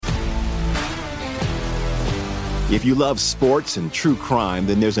If you love sports and true crime,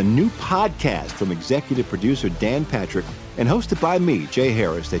 then there's a new podcast from executive producer Dan Patrick and hosted by me, Jay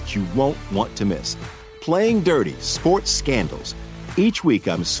Harris, that you won't want to miss. Playing Dirty: Sports Scandals. Each week,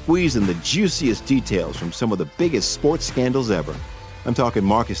 I'm squeezing the juiciest details from some of the biggest sports scandals ever. I'm talking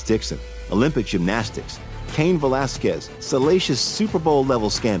Marcus Dixon, Olympic gymnastics, Cain Velasquez, salacious Super Bowl-level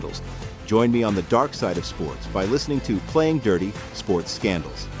scandals. Join me on the dark side of sports by listening to Playing Dirty: Sports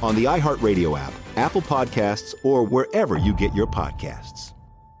Scandals on the iHeartRadio app, Apple Podcasts, or wherever you get your podcasts.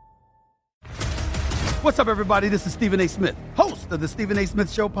 What's up, everybody? This is Stephen A. Smith, host of the Stephen A.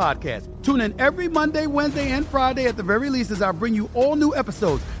 Smith Show podcast. Tune in every Monday, Wednesday, and Friday at the very least as I bring you all new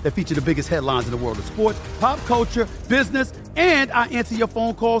episodes that feature the biggest headlines in the world of sports, pop culture, business, and I answer your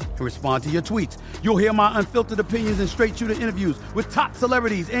phone calls and respond to your tweets. You'll hear my unfiltered opinions and straight-shooter interviews with top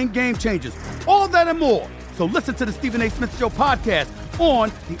celebrities and game changers. All that and more. So listen to the Stephen A. Smith Show podcast on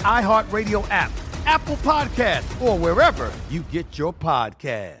the iHeartRadio app, Apple Podcasts, or wherever you get your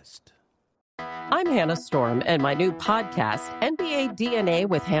podcast. I'm Hannah Storm, and my new podcast, NBA DNA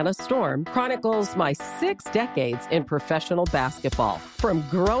with Hannah Storm, chronicles my 6 decades in professional basketball. From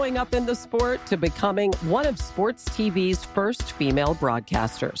growing up in the sport to becoming one of sports TV's first female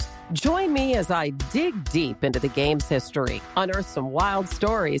broadcasters. Join me as I dig deep into the game's history, unearth some wild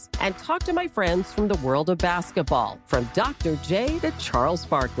stories, and talk to my friends from the world of basketball, from Dr. J to Charles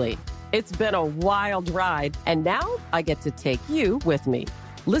Barkley. It's been a wild ride, and now I get to take you with me.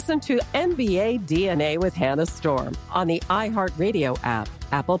 Listen to NBA DNA with Hannah Storm on the iHeartRadio app,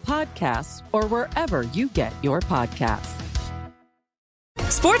 Apple Podcasts, or wherever you get your podcasts.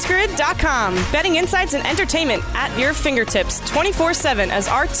 SportsGrid.com. Betting insights and entertainment at your fingertips 24/7 as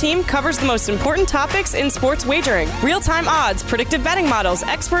our team covers the most important topics in sports wagering. Real-time odds, predictive betting models,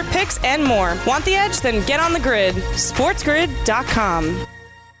 expert picks, and more. Want the edge? Then get on the grid. SportsGrid.com.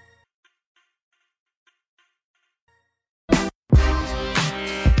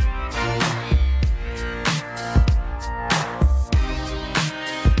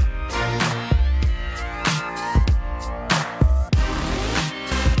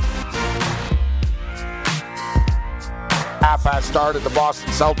 Has started. The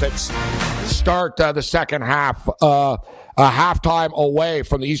Boston Celtics start the second half, a halftime away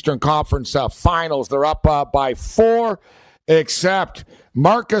from the Eastern Conference Finals. They're up by 4, except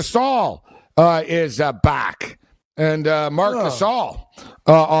Marc Gasol is back, and Marc Gasol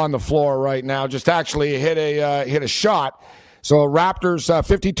on the floor right now just actually hit a shot. So Raptors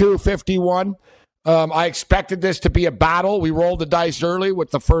 52-51. I expected this to be a battle. We rolled the dice early with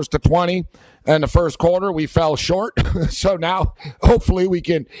the first to 20 and the first quarter. We fell short. So now hopefully we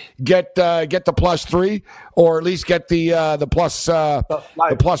can get the +3 or at least get the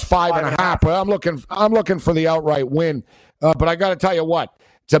 +5.5. But I'm looking for the outright win. But I got to tell you what,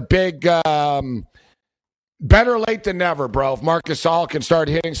 it's a big better late than never, bro. If Marc Gasol can start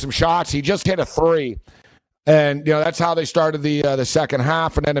hitting some shots, he just hit a 3. And, that's how they started the second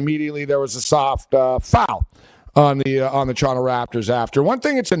half. And then immediately there was a soft foul on the Toronto Raptors after. One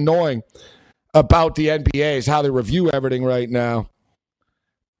thing that's annoying about the NBA is how they review everything right now.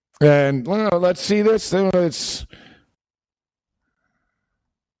 And, let's see this. It's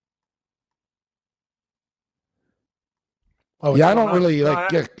I don't really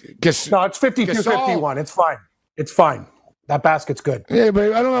like. No, it's 52-51. It's fine. It's fine. That basket's good. Yeah,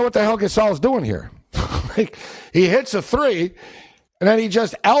 but I don't know what the hell Gasol's doing here. Like, he hits a 3, and then he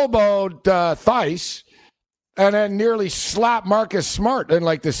just elbowed Theis, and then nearly slapped Marcus Smart in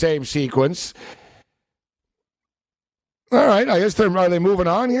like the same sequence. All right, I guess are they moving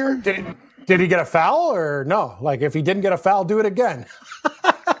on here? Did he get a foul or no? Like, if he didn't get a foul, do it again.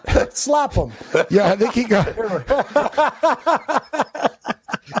 Slap him. Yeah, I think he got.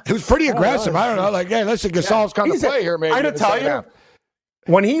 It was pretty aggressive. I don't know. Like, hey, listen, Gasol's come to play here, maybe. I got to tell you.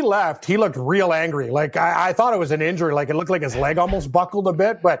 When he left, he looked real angry. Like, I thought it was an injury. Like, it looked like his leg almost buckled a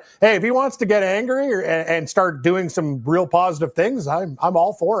bit. But, hey, if he wants to get angry and start doing some real positive things, I'm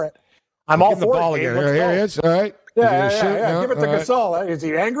all for it. I'm all for it. Give the ball again. Here he is. All right. Yeah. No? Give it to Gasol. Is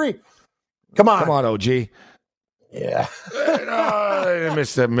he angry? Come on, OG. Yeah.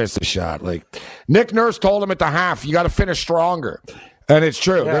 Missed the shot. Like, Nick Nurse told him at the half, you got to finish stronger. And it's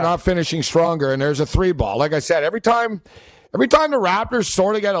true. Yeah. They're not finishing stronger. And there's a 3 ball. Like I said, every time the Raptors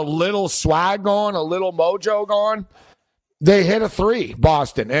sort of get a little swag going, a little mojo going, they hit a 3,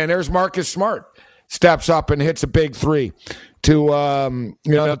 Boston. And there's Marcus Smart steps up and hits a big 3 to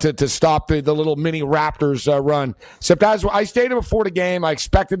stop the little mini Raptors run. Except as I stated before the game, I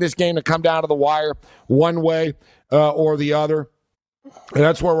expected this game to come down to the wire one way or the other. And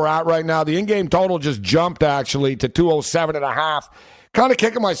that's where we're at right now. The in-game total just jumped, actually, to 207.5. Kind of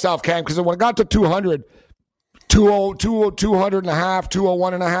kicking myself, Cam, because when it got to 200, 200 and a half,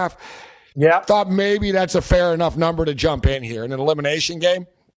 201 and a half. Yeah. Thought maybe that's a fair enough number to jump in here in an elimination game,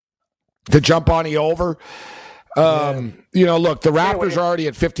 to jump on the over. You know, look, the Raptors are already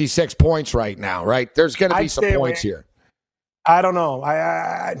at 56 points right now, right? There's going to be some points here. I don't know.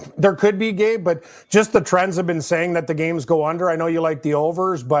 There could be, Gabe, but just the trends have been saying that the games go under. I know you like the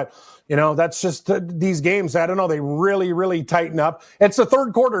overs, but, you know, that's just these games. I don't know. They really, really tighten up. It's the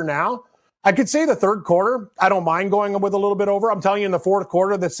third quarter now. I could say the third quarter, I don't mind going with a little bit over. I'm telling you, in the fourth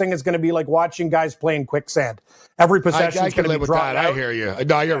quarter, this thing is going to be like watching guys playing quicksand. Every possession is going to be dropped out. I hear you.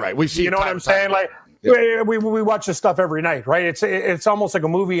 No, you're right. We see. You know what I'm saying? Like, we watch this stuff every night, right? It's almost like a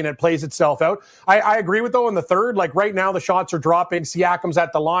movie, and it plays itself out. I agree with, though, in the third, like right now the shots are dropping. Siakam's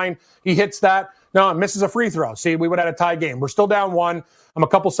at the line. He hits that. No, misses a free throw. See, we would have had a tie game. We're still down one. I'm a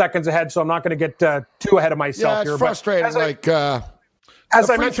couple seconds ahead, so I'm not going to get too ahead of myself here. It's frustrating. As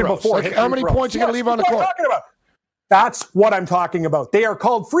I mentioned before, how many points are you going to leave on the court? That's what I'm talking about. They are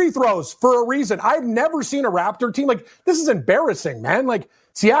called free throws for a reason. I've never seen a Raptor team like this. Is embarrassing, man. Like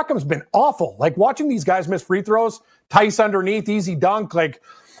Siakam's been awful. Like watching these guys miss free throws, Tice underneath, easy dunk. Like,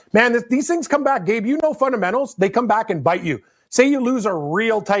 man, these things come back. Gabe, you know fundamentals. They come back and bite you. Say you lose a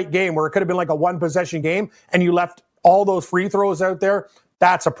real tight game where it could have been like a one possession game and you left all those free throws out there.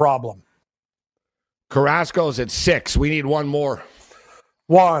 That's a problem. Carrasco's at 6. We need one more.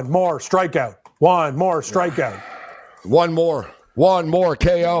 One more strikeout. One more strikeout. One more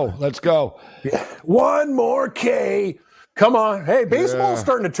KO. Let's go. Yeah. One more K. Come on. Hey, baseball's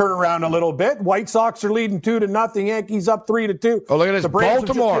starting to turn around a little bit. White Sox are leading 2-0. Yankees up 3-2. Oh, look at this.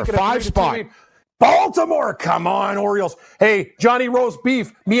 Baltimore, 5 spot. Baltimore, come on, Orioles. Hey, Johnny Roast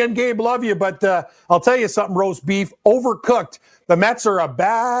Beef, me and Gabe love you, but I'll tell you something, Roast Beef, overcooked. The Mets are a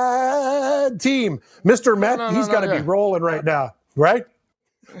bad team. Mr. Met, he's got to be rolling right now, right?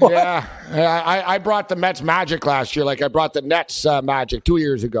 Yeah, I brought the Mets magic last year, like I brought the Nets magic 2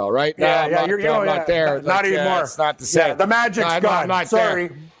 years ago, right? You're not there. Not anymore. It's not the same. Yeah, the magic's gone. I'm not Sorry.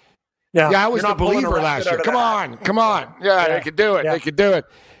 There. Yeah, I was the believer last year. Come on. Yeah, they could do it. Yeah. They could do it.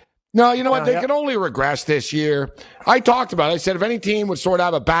 No, you know what? They can only regress this year. I talked about it. I said if any team would sort of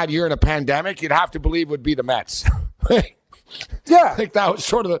have a bad year in a pandemic, you'd have to believe it would be the Mets. Yeah. I think that was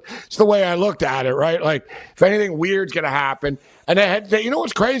sort of the way I looked at it, right? Like, if anything weird's going to happen. And you know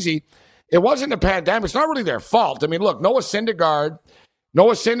what's crazy? It wasn't a pandemic. It's not really their fault. I mean, look, Noah Syndergaard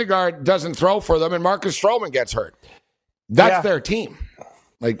doesn't throw for them, and Marcus Stroman gets hurt. That's their team.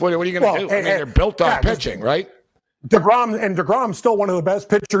 Like, what are you going to do? I mean, they're built on pitching, right? DeGrom's still one of the best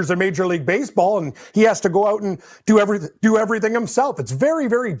pitchers in Major League Baseball, and he has to go out and do everything himself. It's very,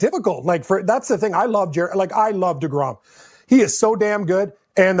 very difficult. That's the thing. I love DeGrom. He is so damn good.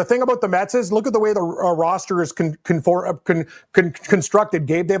 And the thing about the Mets is, look at the way the roster is constructed,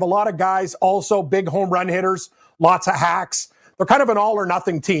 Gabe. They have a lot of guys, also big home run hitters, lots of hacks. They're kind of an all or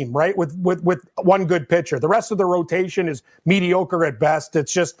nothing team, right? With one good pitcher. The rest of the rotation is mediocre at best.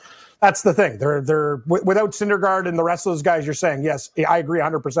 It's just, that's the thing. They're without Syndergaard and the rest of those guys. You're saying, yes, I agree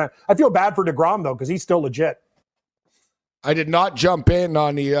 100%. I feel bad for DeGrom though, because he's still legit. I did not jump in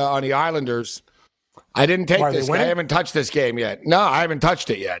on the Islanders. I didn't take this. I haven't touched this game yet. No, I haven't touched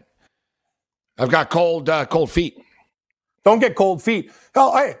it yet. I've got cold feet. Don't get cold feet.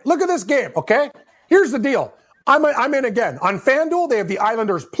 Oh, hey, look at this game, okay? Here's the deal. I'm in again. On FanDuel, they have the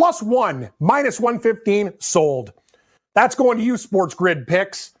Islanders +1, -115, sold. That's going to you, Sports Grid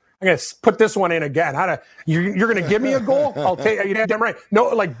Picks. I'm going to put this one in again. You're going to give me a goal? I'll take you. Damn right. No,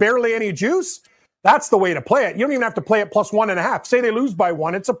 like barely any juice? That's the way to play it. You don't even have to play it +1.5. Say they lose by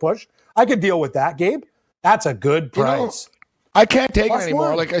 1, it's a push. I could deal with that, Gabe. That's a good price. I can't take it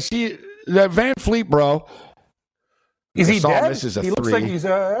anymore. Like, I see that Van Fleet, bro. Is he dead? Misses a he 3. Looks like he's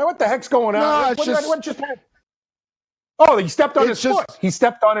what the heck's going on? No, what just happened? Oh, he stepped on his foot. He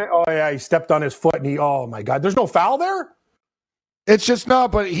stepped on it. Oh, yeah, he stepped on his foot, and oh, my God. There's no foul there? It's just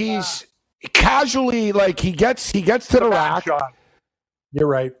but he's casually, like, he gets to the rack. Shot. You're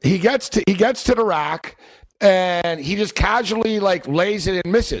right. He gets to the rack, and he just casually, like, lays it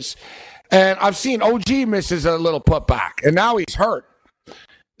and misses. And I've seen OG misses a little putback, and now he's hurt.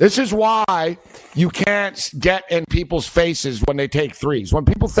 This is why you can't get in people's faces when they take threes. When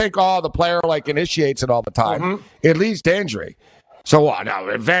people think, the player, like, initiates it all the time, it leads to injury. So what?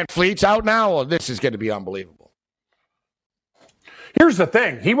 Now, Van Fleet's out now? Well, this is going to be unbelievable. Here's the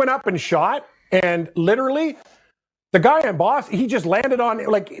thing. He went up and shot, and literally the guy in Boston, he just landed on,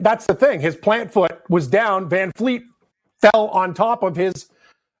 like, that's the thing. His plant foot was down. Van Fleet fell on top of his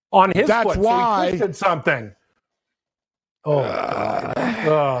foot. That's why. So he twisted something. Oh, God.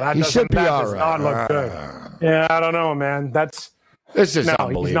 That he should be all does right. not look good. Yeah, I don't know, man. This is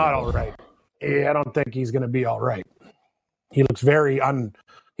unbelievable. He's not all right. I don't think he's going to be all right. He looks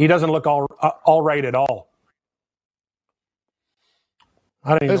he doesn't look all right at all.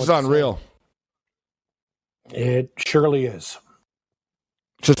 I don't even This is unreal. It surely is.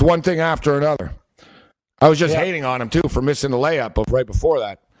 Just one thing after another. I was just hating on him, too, for missing the layup right before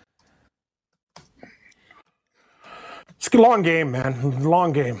that. It's a long game, man.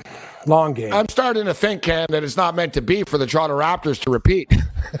 Long game. I'm starting to think, Cam, that it's not meant to be for the Toronto Raptors to repeat.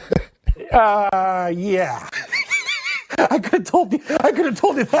 Yeah. I could have told you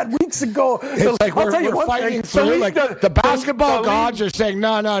that weeks ago. It's like we're fighting through. Like the basketball gods are saying,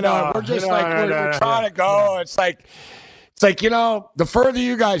 no. We're just we're trying to go. It's like, the further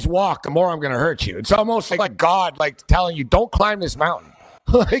you guys walk, the more I'm going to hurt you. It's almost like God, telling you, don't climb this mountain.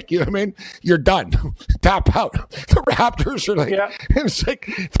 You know what I mean? You're done. Tap out. The Raptors are it's like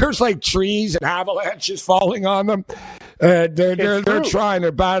there's trees and avalanches falling on them. They're trying.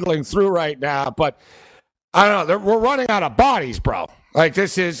 They're battling through right now, but I don't know. We're running out of bodies, bro.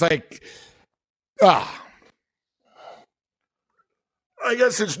 This is I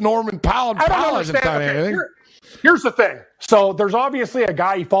guess it's Norman Powell. I don't understand. Okay, here's the thing. So there's obviously a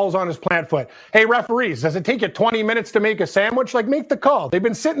guy, he falls on his plant foot. Hey, referees, does it take you 20 minutes to make a sandwich? Make the call. They've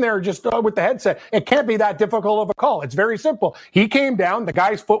been sitting there just with the headset. It can't be that difficult of a call. It's very simple. He came down. The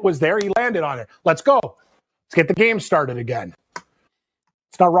guy's foot was there. He landed on it. Let's go. Let's get the game started again.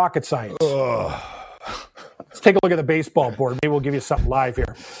 It's not rocket science. Let's take a look at the baseball board. Maybe we'll give you something live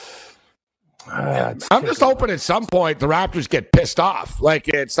here. I'm just hoping at some point the Raptors get pissed off. All right,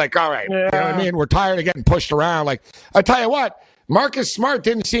 you know what I mean? We're tired of getting pushed around. I tell you what, Marcus Smart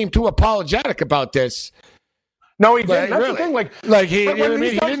didn't seem too apologetic about this. No, he didn't. That's the thing. He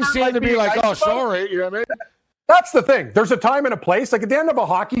didn't seem to be sorry. You know what I mean? That's the thing. There's a time and a place. At the end of a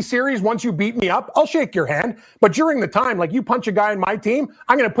hockey series, once you beat me up, I'll shake your hand. But during the time, you punch a guy in my team,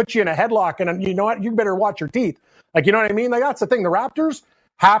 I'm going to put you in a headlock, and you know what? You better watch your teeth. You know what I mean? That's the thing. The Raptors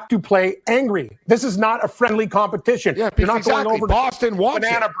have to play angry. This is not a friendly competition. Yeah, you're not going over Boston wants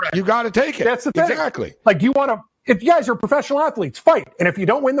it. You got to take it. That's the thing. Exactly. You want to. If you guys are professional athletes, fight. And if you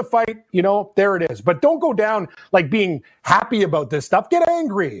don't win the fight, there it is. But don't go down being happy about this stuff. Get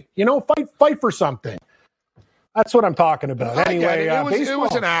angry. Fight for something. That's what I'm talking about. Anyway, it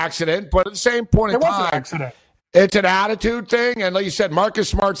was an accident, but at the same point in time, it was an accident. It's an attitude thing, and like you said, Marcus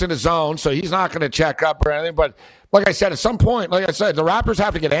Smart's in his zone, so he's not going to check up or anything. But like I said, at some point, the Raptors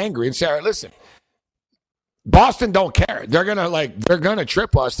have to get angry and say, "All right, listen, Boston don't care. They're gonna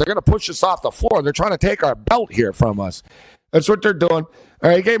trip us. They're gonna push us off the floor. They're trying to take our belt here from us. That's what they're doing." All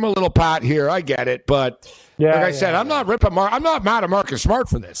right, gave him a little pat here. I get it, but I said, I'm not mad at Marcus Smart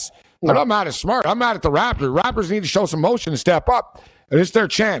for this. No. I'm not mad at Smart. I'm mad at the Raptors. Raptors need to show some motion and step up. And it's their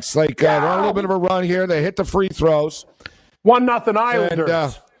chance. They're on a little bit of a run here. They hit the free throws. 1-0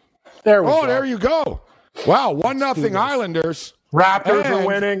 Islanders. There we go. There you go. Wow, 1-0 Islanders. Raptors are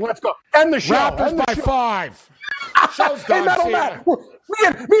winning. Let's go. End the show. Raptors by 5. Show's done. Hey, Matt.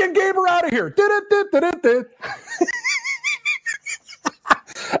 Me and Gabe are out of here.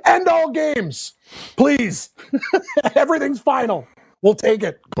 End all games. Please. Everything's final. We'll take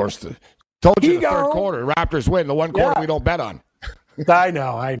it. Of course. Told you the third quarter. Raptors win. The one quarter we don't bet on. I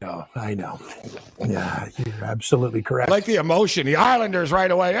know. Yeah, you're absolutely correct. I like the emotion. The Islanders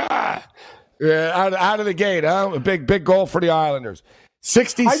right away. Out of the gate, huh? A big goal for the Islanders.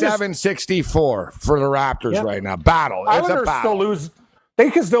 67-64 for the Raptors right now. Battle. Islanders it's a battle. Still lose. They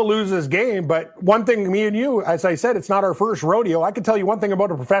can still lose this game, but one thing, me and you, as I said, it's not our first rodeo. I can tell you one thing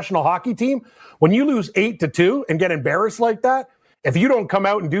about a professional hockey team. When you lose 8-2 and get embarrassed like that, if you don't come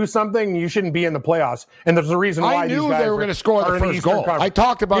out and do something, you shouldn't be in the playoffs. And there's a reason why I knew they were going to score the first goal. I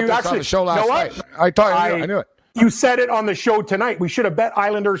talked about this on the show last night. I knew it. You said it on the show tonight. We should have bet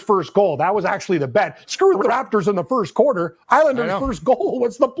Islanders first goal. That was actually the bet. Screw the Raptors in the first quarter. Islanders first goal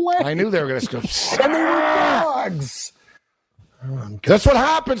was the play. I knew they were going to score. And they were dogs. That's what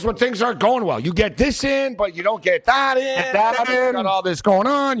happens when things aren't going well. You get this in, but you don't get that in. You got all this going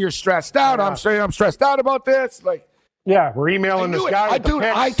on. You're stressed out. I'm stressed out about this. Yeah, we're emailing this guy.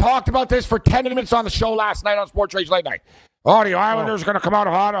 I talked about this for 10 minutes on the show last night on Sports Rage Late Night. Oh, the Islanders are going to come out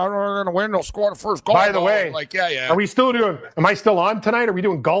hot. They're going to win. They'll score the first goal. By the way, are we still doing? Am I still on tonight? Are we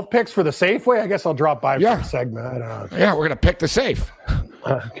doing golf picks for the Safeway? I guess I'll drop by for a segment. I don't know. Yeah, we're going to pick the safe.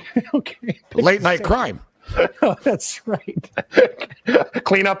 Okay. Late night crime. Oh, that's right.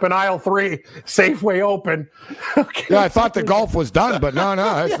 Clean up in aisle 3. Safeway open. Okay. Yeah, I thought the golf was done, but no,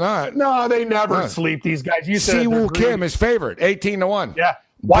 it's not. No, they never sleep, these guys. You said Siwoo Kim is favored, 18-1. Yeah.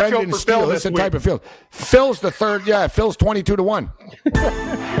 Watch Brendan out for Steele, Phil this this type of field. Phil's the third. Yeah, Phil's 22-1.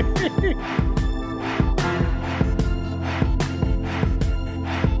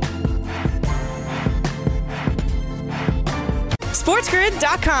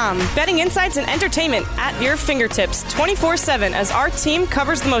 SportsGrid.com. Betting insights and entertainment at your fingertips 24/7 as our team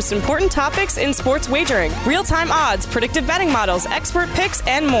covers the most important topics in sports wagering. Real-time odds, predictive betting models, expert picks,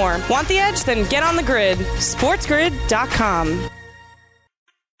 and more. Want the edge? Then get on the grid. SportsGrid.com.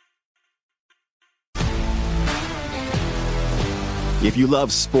 If you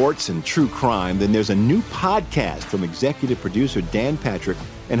love sports and true crime, then there's a new podcast from executive producer Dan Patrick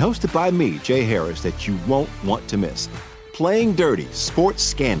and hosted by me, Jay Harris, that you won't want to miss. Playing Dirty: Sports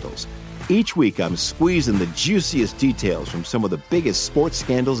Scandals. Each week, I'm squeezing the juiciest details from some of the biggest sports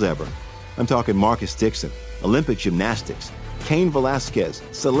scandals ever. I'm talking Marcus Dixon, Olympic gymnastics, Cain Velasquez,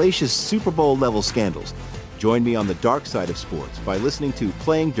 salacious Super Bowl-level scandals. Join me on the dark side of sports by listening to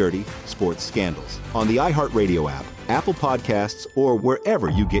Playing Dirty: Sports Scandals on the iHeartRadio app, Apple Podcasts, or wherever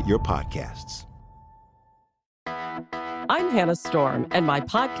you get your podcasts. I'm Hannah Storm, and my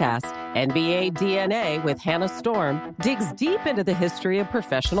podcast, NBA DNA with Hannah Storm, digs deep into the history of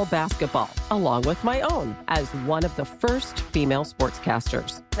professional basketball, along with my own, as one of the first female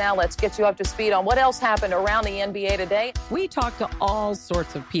sportscasters. Now let's get you up to speed on what else happened around the NBA today. We talk to all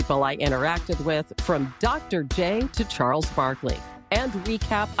sorts of people I interacted with, from Dr. J to Charles Barkley, and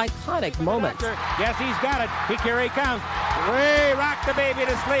recap iconic moments. Yes, he's got it. Here he comes. Way rock the baby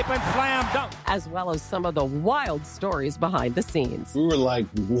to sleep and slam dunk. As well as some of the wild stories behind the scenes. We were like,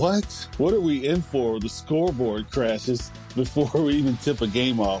 what? What are we in for? The scoreboard crashes before we even tip a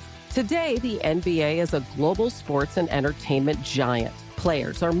game off. Today, the NBA is a global sports and entertainment giant.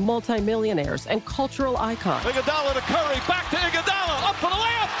 Players are multimillionaires and cultural icons. Iguodala to Curry, back to Iguodala, up for the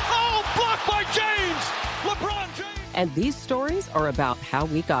layup. Oh, blocked by James. LeBron James. And these stories are about how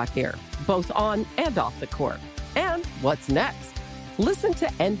we got here, both on and off the court. And what's next? Listen to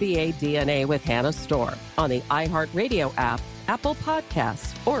NBA DNA with Hannah Storm on the iHeartRadio app, Apple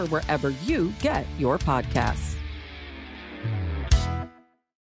Podcasts, or wherever you get your podcasts.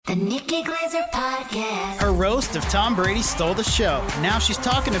 The Nikki Glaser Podcast. Her roast of Tom Brady stole the show. Now she's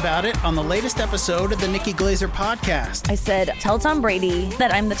talking about it on the latest episode of the Nikki Glaser Podcast. I said, tell Tom Brady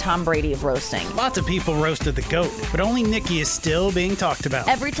that I'm the Tom Brady of roasting. Lots of people roasted the GOAT, but only Nikki is still being talked about.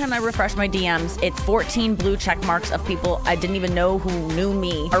 Every time I refresh my DMs, it's 14 blue check marks of people I didn't even know who knew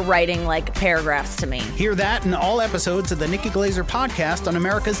me are writing like paragraphs to me. Hear that in all episodes of the Nikki Glaser Podcast on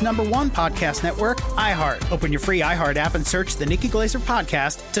America's #1 podcast network, iHeart. Open your free iHeart app and search the Nikki Glaser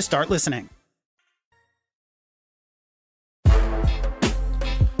Podcast to start listening.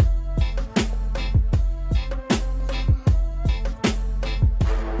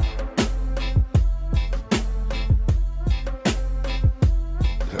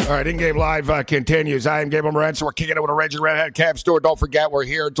 All right, In-Game Live continues. I am Gabriel Morenz. We're kicking it with a Raging Redhead, Cam Stewart. Don't forget, we're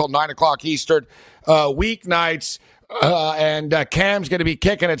here until 9 o'clock Eastern weeknights. And Cam's going to be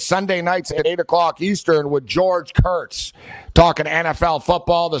kicking it Sunday nights at 8 o'clock Eastern with George Kurtz, talking NFL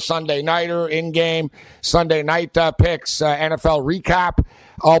football, the Sunday Nighter, in-game Sunday night picks, NFL recap.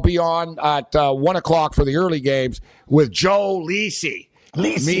 I'll be on at 1 o'clock for the early games with Joe Lisi.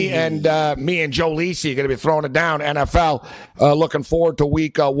 Me and Joe Lisi are going to be throwing it down NFL. Looking forward to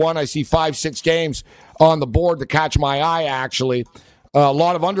week 1. I see 5-6 games on the board to catch my eye, actually. A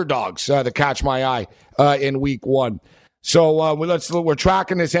lot of underdogs that catch my eye in week 1. So we're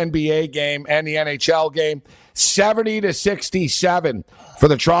tracking this NBA game and the NHL game. 70-67 for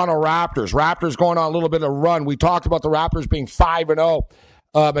the Toronto Raptors. Raptors going on a little bit of a run. We talked about the Raptors being 5-0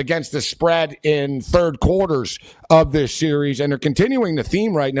 against the spread in third quarters of this series, and they're continuing the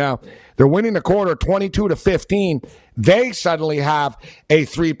theme right now. They're winning the quarter 22-15. They suddenly have a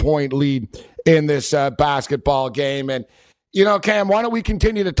 3-point lead in this basketball game. And you know, Cam, why don't we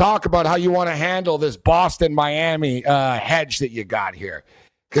continue to talk about how you want to handle this Boston-Miami hedge that you got here?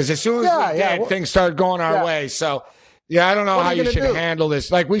 Because as soon as we did, things started going our way. So, I don't know how you should handle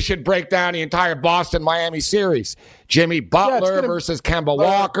this. Like, we should break down the entire Boston-Miami series. Jimmy Butler versus Kemba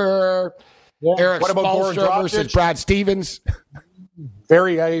Walker. Eric Spoelstra versus Brad Stevens.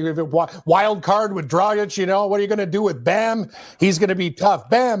 Very wild card with Dragic, you know. What are you going to do with Bam? He's going to be tough.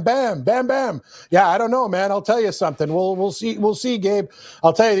 Bam, bam, bam, bam. Yeah, I don't know, man. I'll tell you something. We'll see, Gabe.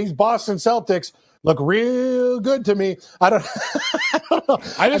 I'll tell you, these Boston Celtics look real good to me. I don't know.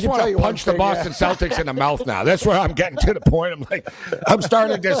 I just want to punch the Boston Celtics in the mouth now. That's where I'm getting to the point. I'm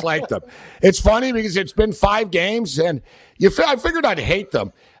starting to dislike them. It's funny because it's been 5 games, and I figured I'd hate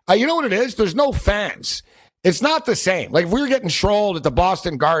them. You know what it is? There's no fans. It's not the same. Like, if we were getting trolled at the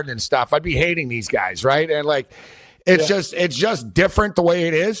Boston Garden and stuff, I'd be hating these guys, right? And it's just different the way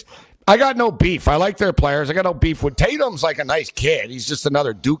it is. I got no beef. I like their players. I got no beef with Tatum's like a nice kid. He's just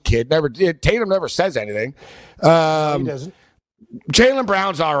another Duke kid. Tatum never says anything. He doesn't. Jaylen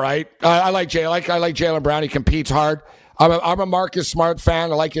Brown's all right. I like Jaylen Brown. He competes hard. I'm a Marcus Smart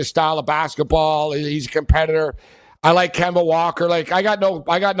fan. I like his style of basketball. He's a competitor. I like Kemba Walker. Like I got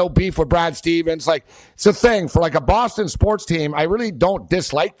no beef with Brad Stevens. Like it's a thing for like a Boston sports team. I really don't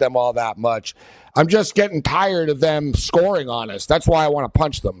dislike them all that much. I'm just getting tired of them scoring on us. That's why I want to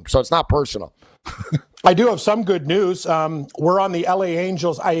punch them. So it's not personal. I do have some good news. We're on the LA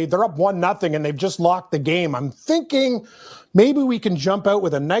Angels. They're up 1-0 and they've just locked the game. I'm thinking maybe we can jump out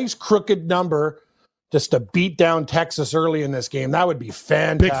with a nice crooked number just to beat down Texas early in this game. That would be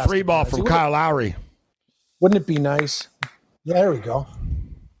fantastic. Big free ball from Kyle Lowry. Wouldn't it be nice? Yeah, there we go.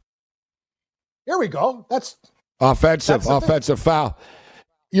 Here we go. That's offensive foul.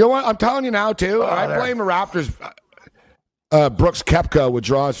 You know what? I'm telling you now, too. I blame the Raptors. Brooks Koepka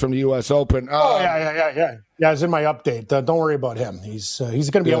withdraws from the U.S. Open. Yeah, it's in my update. Don't worry about him. He's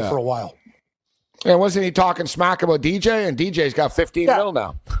going to be out for a while. And wasn't he talking smack about DJ? And DJ's got 15 mil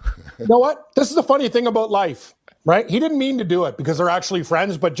now. You know what? This is the funny thing about life, right? He didn't mean to do it because they're actually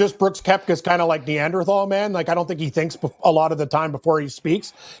friends, but just Brooks Koepka's kind of like Neanderthal, man. Like, I don't think he thinks a lot of the time before he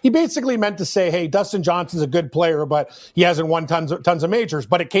speaks. He basically meant to say, hey, Dustin Johnson's a good player, but he hasn't won tons of majors.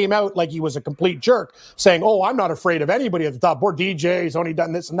 But it came out like he was a complete jerk, saying, oh, I'm not afraid of anybody at the top. Or DJ's only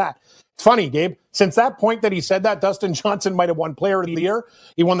done this and that. It's funny, Gabe. Since that point that he said that, Dustin Johnson might have won Player of the Year.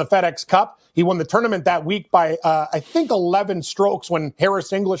 He won the FedEx Cup. He won the tournament that week by, I think, 11 strokes when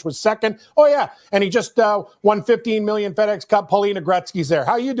Harris English was second. Oh, yeah. And he just won 15 million FedEx Cup. Paulina Gretzky's there.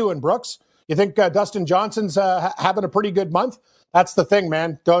 How you doing, Brooks? You think Dustin Johnson's having a pretty good month? That's the thing,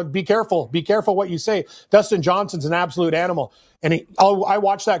 man. Be careful. Be careful what you say. Dustin Johnson's an absolute animal. And I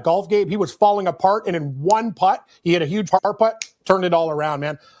watched that golf game. He was falling apart, and in one putt, he had a huge par putt, turned it all around,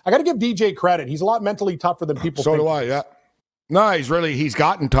 man. I got to give DJ credit. He's a lot mentally tougher than people think. So do I, yeah. No, he's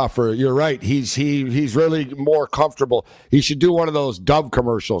gotten tougher. You're right. He's really more comfortable. He should do one of those Dove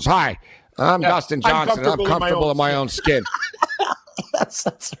commercials. Hi, I'm Dustin Johnson. I'm comfortable in my own skin. That's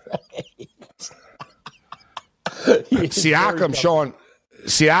right. Siakam showing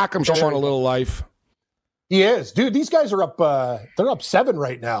a little life. He is, dude. These guys are up. They're up 7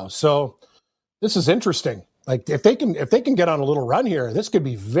 right now. So this is interesting. Like if they can get on a little run here, this could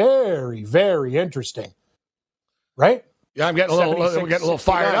be very, very interesting. Right? Yeah, I'm getting a little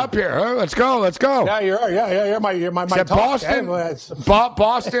fired up here. Huh? Let's go. Yeah, you are. Yeah. My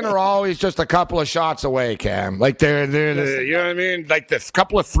Boston are always just a couple of shots away, Cam. Like they're you know what I mean? Like the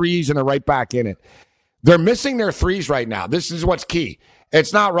couple of threes and they're right back in it. They're missing their threes right now. This is what's key.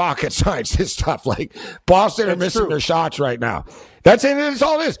 It's not rocket science, this stuff. Like, Boston are missing their shots right now. That's it. That's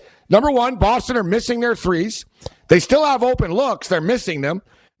all it is. Number one, Boston are missing their threes. They still have open looks. They're missing them.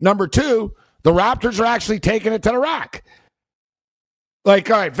 Number two, the Raptors are actually taking it to the rack.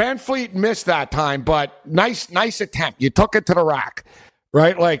 Like, all right, Van Fleet missed that time, but nice attempt. You took it to the rack,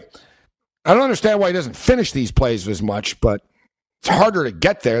 right? Like, I don't understand why he doesn't finish these plays as much, but it's harder to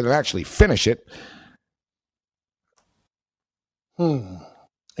get there than actually finish it.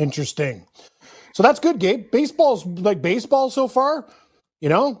 Interesting. So that's good, Gabe. Baseball's like baseball so far, you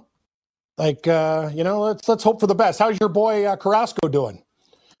know? Like, let's hope for the best. How's your boy Carrasco doing?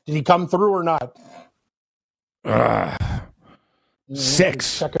 Did he come through or not?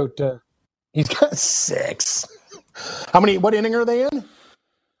 6. Check out. He's got 6. What inning are they in?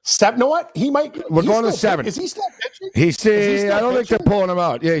 7. You know what? We're going to 7. Is he still pitching? I don't think they're pulling him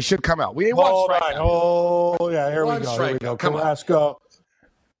out. Yeah, he should come out. We need one strike. Oh, yeah. Here we go. Carrasco.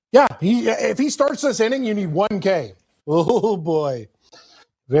 Yeah, if he starts this inning, you need 1K. Oh boy.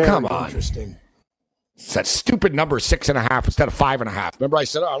 Very interesting. It's that stupid number 6.5 instead of 5.5. Remember I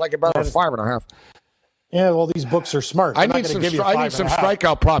said, I like it better than 5.5. Yeah, well, these books are smart. I need some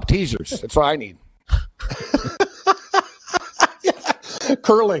strikeout prop teasers. That's what I need.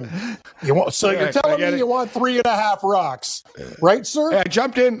 Curling. You're telling me you want 3.5 rocks, right, sir? Yeah, I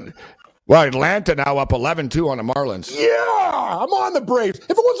jumped in. Well, Atlanta now up 11-2 on the Marlins. Yeah, I'm on the Braves. If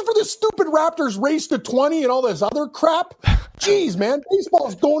it wasn't for this stupid Raptors race to 20 and all this other crap, geez, man,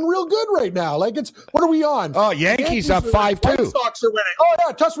 baseball's going real good right now. Like, what are we on? Oh, Yankees up 5-2. White Sox are winning. Oh,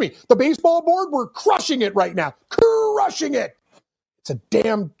 yeah, trust me. The baseball board, we're crushing it right now. Crushing it. It's a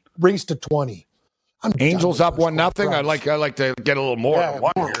damn race to 20. Angels up 1-0. I'd like to get a little more than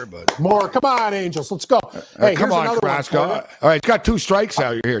one here, but more. Come on, Angels. Let's go. Hey, come on, Carrasco. All right, it's got 2 strikes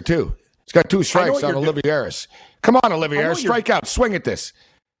out here too. It's got 2 strikes on Olivia Harris. Come on, Olivia Harris. Strike out. Swing at this.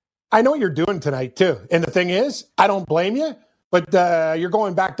 I know what you're doing tonight, too. And the thing is, I don't blame you, but you're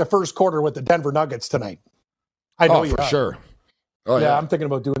going back to first quarter with the Denver Nuggets tonight. I know you for sure. Oh, yeah, I'm thinking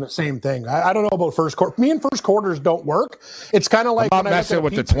about doing the same thing. I don't know about first quarter. Me and first quarters don't work. It's kind of like I'm not messing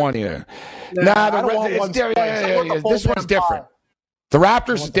with the 20. This one's different. The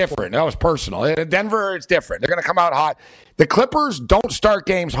Raptors is different. That was personal. Denver, it's different. They're going to come out hot. The Clippers don't start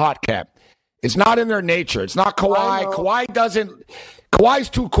games hot, Cap. It's not in their nature. It's not Kawhi. Kawhi's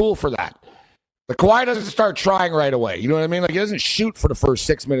too cool for that. The Kawhi doesn't start trying right away. You know what I mean? Like, he doesn't shoot for the first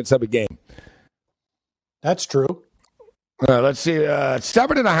 6 minutes of a game. That's true. Let's see.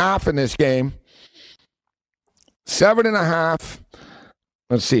 7.5 in this game. 7.5.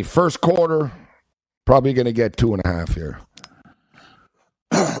 Let's see. First quarter, probably going to get 2.5 here.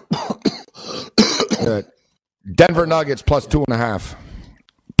 Denver Nuggets plus 2.5.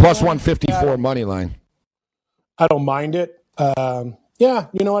 Plus 154 money line. I don't mind it. Yeah,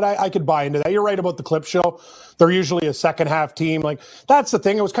 you know what? I could buy into that. You're right about the clip show. They're usually a second half team. Like, that's the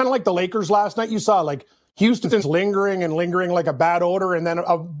thing. It was kind of like the Lakers last night. You saw, like, Houston's lingering like a bad odor, and then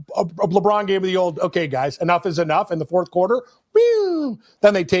LeBron gave the old, okay, guys, enough is enough in the fourth quarter. Woo!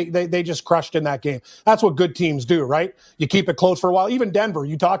 Then they just crushed in that game. That's what good teams do, right? You keep it close for a while. Even Denver,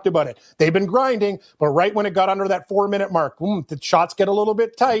 you talked about it. They've been grinding, but right when it got under that 4-minute mark, the shots get a little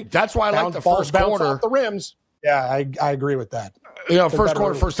bit tight. That's why I like the first quarter. Off the rims. Yeah, I agree with that. You know, first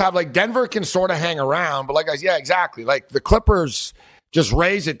quarter, first half, like Denver can sort of hang around, but yeah, exactly. Like the Clippers just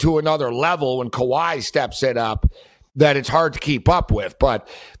raise it to another level when Kawhi steps it up that it's hard to keep up with. But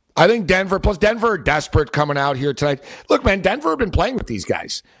I think Denver are desperate coming out here tonight. Look, man, Denver have been playing with these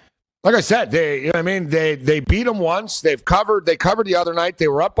guys. Like I said, they beat them once. They covered the other night. They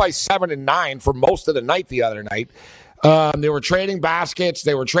were up by 7 and 9 for most of the night the other night. They were trading baskets.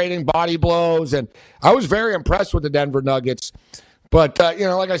 They were trading body blows. And I was very impressed with the Denver Nuggets. But,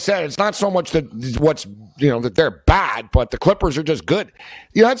 like I said, it's not so much that they're bad, but the Clippers are just good.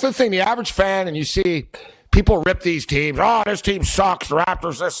 That's the thing. The average fan, and you see people rip these teams. Oh, this team sucks. The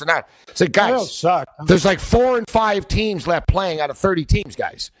Raptors, this and that. It's like, guys, suck. There's like 4 and 5 teams left playing out of 30 teams,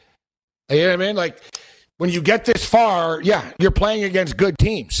 guys. You know what I mean? Like, when you get this far, you're playing against good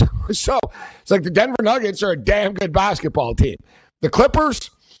teams. So it's like the Denver Nuggets are a damn good basketball team. The Clippers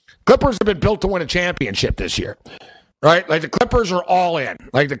have been built to win a championship this year. Right? Like, the Clippers are all in.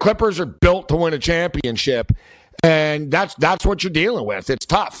 Like, the Clippers are built to win a championship, and that's what you're dealing with. It's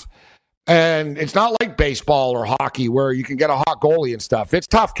tough. And it's not like baseball or hockey where you can get a hot goalie and stuff. It's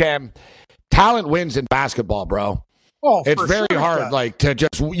tough, Cam. Talent wins in basketball, bro. Oh, it's very hard, like, to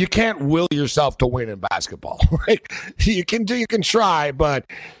just, you can't will yourself to win in basketball. Like, you can try, but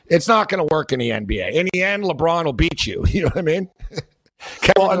it's not going to work in the NBA. In the end, LeBron will beat you. You know what I mean?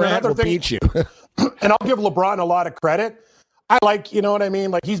 Kevin Durant will beat you. And I'll give LeBron a lot of credit. I like, you know what I mean?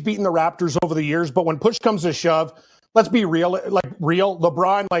 Like, he's beaten the Raptors over the years, but when push comes to shove, let's be real.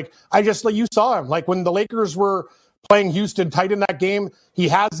 LeBron, you saw him. Like, when the Lakers were playing Houston tight in that game, he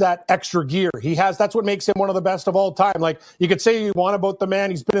has that extra gear. That's what makes him one of the best of all time. Like, you could say you want about the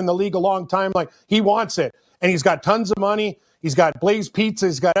man. He's been in the league a long time. Like, he wants it. And he's got tons of money. He's got Blaze Pizza.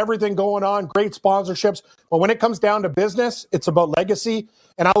 He's got everything going on, great sponsorships. But when it comes down to business, it's about legacy.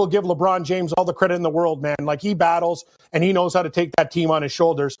 And I will give LeBron James all the credit in the world, man. Like, he battles, and he knows how to take that team on his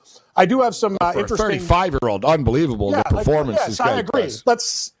shoulders. I do have some interesting... 35-year-old, unbelievable, the performance. Yes, I agree.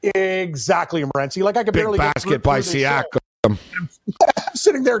 That's exactly, Morency. Like, I could barely get basket by Siakam. I'm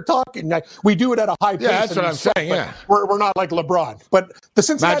sitting there talking. We do it at a high pace. Yeah, that's what I'm saying, yeah. We're not like LeBron. But the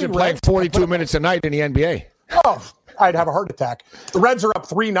Cincinnati Imagine playing 42 minutes a night in the NBA. Oh, I'd have a heart attack. The Reds are up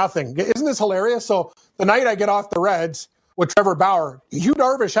 3-0. Isn't this hilarious? So the night I get off the Reds with Trevor Bauer, Hugh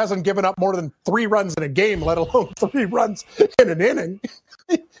Darvish hasn't given up more than 3 runs in a game, let alone 3 runs in an inning.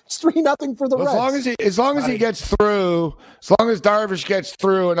 It's 3-0 for the Reds. As long as he gets through, as long as Darvish gets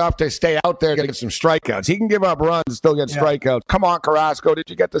through enough to stay out there and get some strikeouts. He can give up runs and still get strikeouts. Come on, Carrasco. Did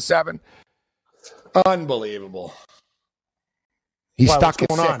you get the 7? Unbelievable. He's stuck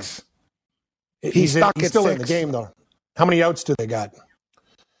at 6. He's still in the game, though. How many outs do they got?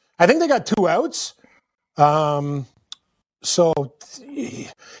 I think they got 2 outs. So, you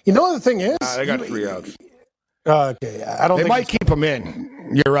know, the thing is... they got 3 outs. Okay, I don't think... They might keep him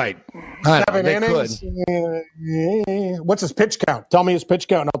in. You're right. 7 innings? What's his pitch count? Tell me his pitch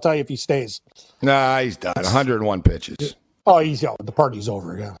count, and I'll tell you if he stays. Nah, he's done. 101 pitches. Oh, the party's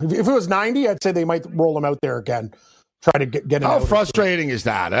over. Yeah. If it was 90, I'd say they might roll him out there again. Try to get How frustrating is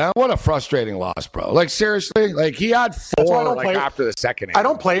that? Huh? What a frustrating loss, bro. Like, seriously? Like, he had 4 after the second inning. I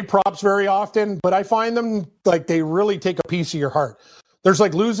don't play props very often, but I find them, like, they really take a piece of your heart. There's,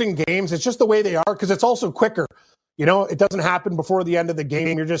 like, losing games. It's just the way they are because it's also quicker. You know, it doesn't happen before the end of the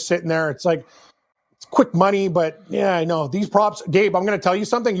game. You're just sitting there. It's like, it's quick money, but, yeah, I know. These props, Gabe, I'm going to tell you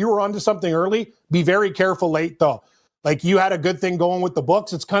something. You were onto something early. Be very careful late, though. Like you had a good thing going with the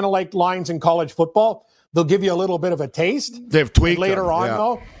books. It's kind of like lines in college football. They'll give you a little bit of a taste. They've tweaked later them, on,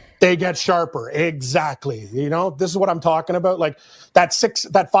 though, they get sharper. Exactly. You know, this is what I'm talking about. Like that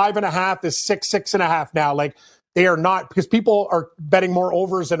 5.5 is 6.5 now. Like they are not, because people are betting more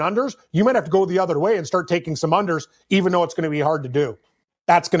overs than unders. You might have to go the other way and start taking some unders, even though it's going to be hard to do.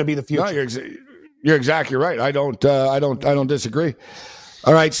 That's going to be the future. No, you're exactly right. I don't disagree.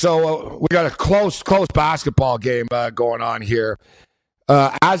 All right, so we got a close basketball game going on here.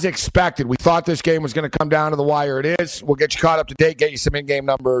 As expected, we thought this game was going to come down to the wire. It is. We'll get you caught up to date, get you some in-game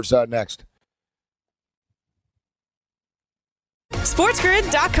numbers next.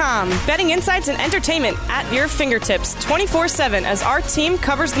 SportsGrid.com. Betting insights and entertainment at your fingertips 24/7 as our team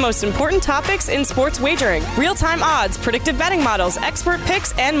covers the most important topics in sports wagering. Real-time odds, predictive betting models, expert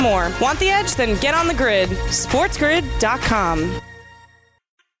picks, and more. Want the edge? Then get on the grid. SportsGrid.com.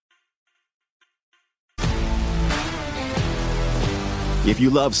 If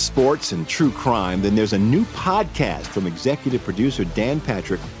you love sports and true crime, then there's a new podcast from executive producer Dan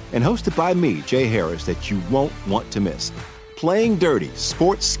Patrick and hosted by me, Jay Harris, that you won't want to miss. Playing Dirty: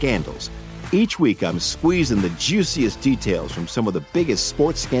 Sports Scandals. Each week, I'm squeezing the juiciest details from some of the biggest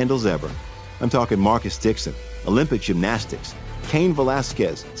sports scandals ever. I'm talking Marcus Dixon, Olympic gymnastics, Cain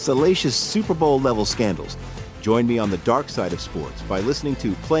Velasquez, salacious Super Bowl-level scandals. Join me on the dark side of sports by listening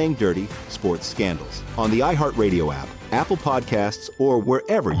to Playing Dirty: Sports Scandals on the iHeartRadio app, Apple Podcasts, or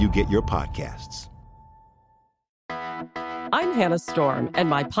wherever you get your podcasts. I'm Hannah Storm, and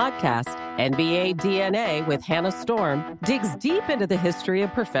my podcast, NBA DNA with Hannah Storm, digs deep into the history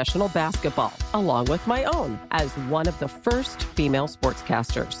of professional basketball, along with my own, as one of the first female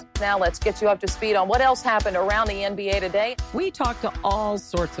sportscasters. Now let's get you up to speed on what else happened around the NBA today. We talked to all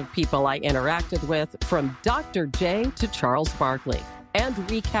sorts of people I interacted with, from Dr. J to Charles Barkley, and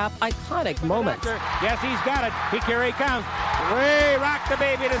recap iconic moments. Yes, he's got it. Here he comes. Way rock the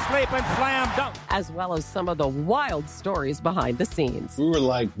baby to sleep and slam dunk. As well as some of the wild stories behind the scenes. We were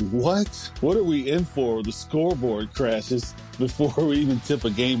like, what? What are we in for? The scoreboard crashes before we even tip a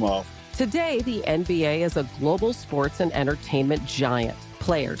game off. Today, the NBA is a global sports and entertainment giant.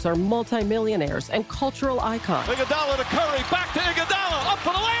 Players are multimillionaires and cultural icons. Iguodala to Curry, back to Iguodala, up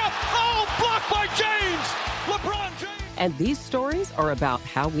for the layup. Oh, blocked by James. LeBron James. And these stories are about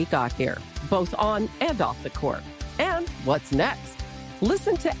how we got here, both on and off the court. And what's next?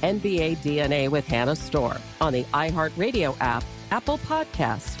 Listen to NBA DNA with Hannah Storm on the iHeartRadio app, Apple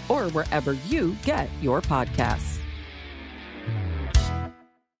Podcasts, or wherever you get your podcasts.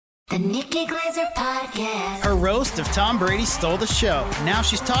 The Nikki Glaser Podcast. Her roast of Tom Brady stole the show. Now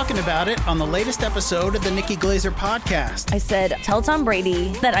she's talking about it on the latest episode of the Nikki Glaser Podcast. I said, tell Tom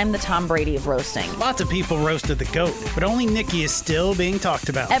Brady that I'm the Tom Brady of roasting. Lots of people roasted the GOAT, but only Nikki is still being talked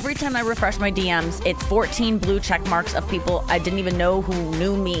about. Every time I refresh my DMs, it's 14 blue check marks of people I didn't even know who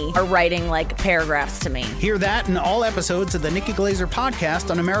knew me are writing like paragraphs to me. Hear that in all episodes of the Nikki Glaser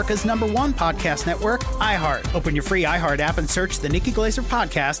Podcast on America's #1 podcast network, iHeart. Open your free iHeart app and search the Nikki Glaser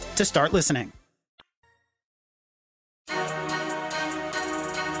Podcast to start listening.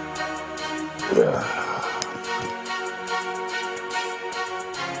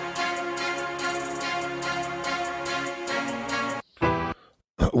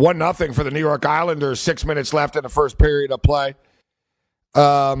 One nothing for the New York Islanders. 6 minutes left in the first period of play.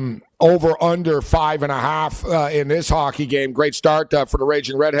 Over under 5.5 in this hockey game. Great start for the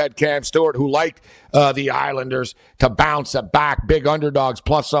Raging Redhead Cam Stewart, who liked the Islanders to bounce back. Big underdogs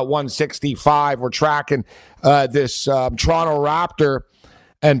plus 165. We're tracking this Toronto Raptor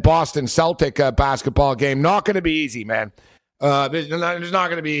and Boston Celtic basketball game. Not going to be easy, man. It's not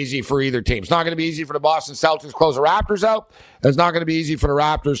going to be easy for either team. It's not going to be easy for the Boston Celtics to close the Raptors out. It's not going to be easy for the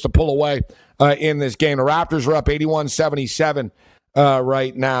Raptors to pull away in this game. The Raptors are up 81-77.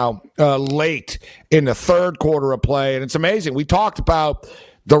 Right now, late in the third quarter of play. And it's amazing. We talked about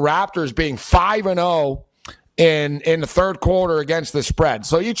the Raptors being 5-0 in the third quarter against the spread.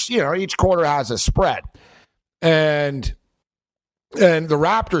 So each quarter has a spread. And the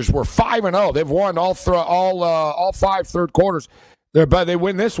Raptors were 5-0. They've won all 5 third quarters. But they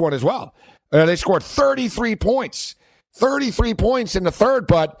win this one as well. They scored 33 points. 33 points in the third,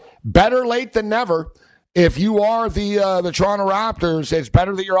 but better late than never. If you are the Toronto Raptors, it's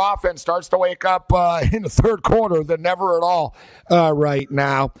better that your offense starts to wake up in the third quarter than never at all right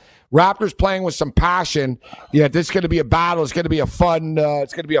now. Raptors playing with some passion. Yeah, this is going to be a battle. It's going to be a fun.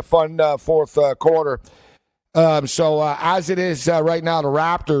 Fourth quarter. So as it is right now, the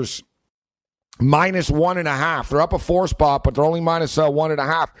Raptors -1.5. They're up a 4 spot, but they're only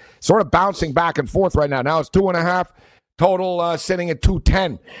 -1.5. Sort of bouncing back and forth right now. Now it's 2.5 Total sitting at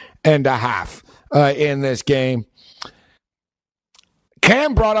 210.5 in this game.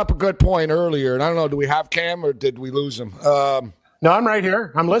 Cam brought up a good point earlier, and I don't know, do we have Cam or did we lose him? No, I'm right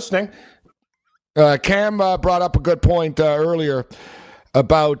here. I'm listening. Cam brought up a good point earlier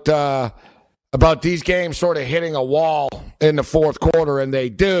about these games sort of hitting a wall in the fourth quarter, and they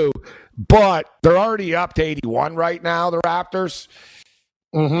do, but they're already up to 81 right now, the Raptors.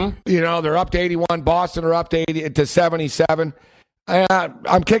 Mm-hmm. You know, they're up to 81. Boston are up to 77.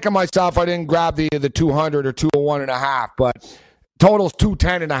 I'm kicking myself I didn't grab the 200 or 201.5, but total's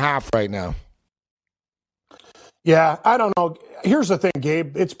 210.5 right now. Yeah, I don't know. Here's the thing,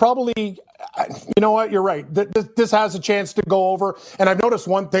 Gabe. It's probably, you know what? You're right. This has a chance to go over. And I've noticed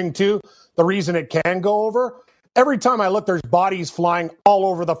one thing, too. The reason it can go over, every time I look, there's bodies flying all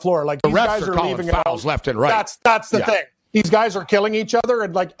over the floor. Like, these guys are leaving fouls left and right. That's the thing. These guys are killing each other.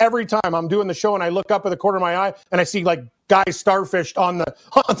 And, like, every time I'm doing the show and I look up at the corner of my eye and I see, like, guys starfished on the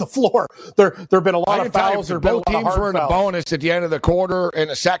floor. There have been a lot of fouls. Both teams were in a bonus at the end of the quarter, in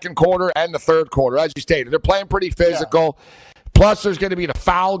the second quarter, and the third quarter, as you stated. They're playing pretty physical. Yeah. Plus, there's going to be the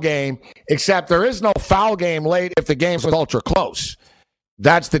foul game, except there is no foul game late if the game's ultra close.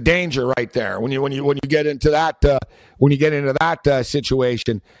 That's the danger right there. When you get into that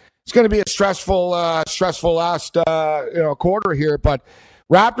situation, it's going to be a stressful last quarter here. But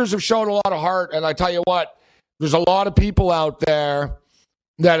Raptors have shown a lot of heart, and I tell you what. There's a lot of people out there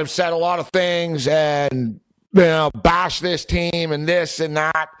that have said a lot of things and, bash this team and this and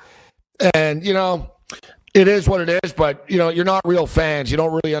that. And, it is what it is, but, you're not real fans. You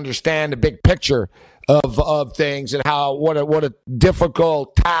don't really understand the big picture of things and what a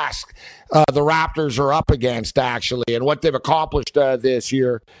difficult task the Raptors are up against, actually, and what they've accomplished this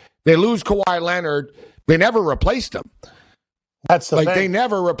year. They lose Kawhi Leonard. They never replaced him. That's the thing. They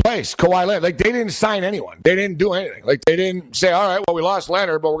never replaced Kawhi Leonard. Like, they didn't sign anyone. They didn't do anything. Like, they didn't say, all right, well, we lost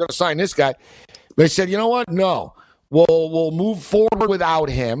Leonard, but we're going to sign this guy. They said, you know what? No. We'll move forward without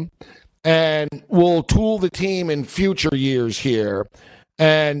him, and we'll tool the team in future years here.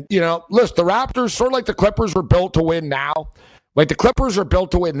 And, listen, the Raptors, sort of like the Clippers, were built to win now. Like, the Clippers are built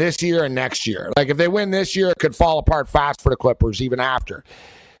to win this year and next year. Like, if they win this year, it could fall apart fast for the Clippers even after.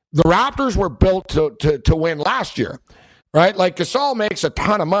 The Raptors were built to win last year. Right? Like, Gasol makes a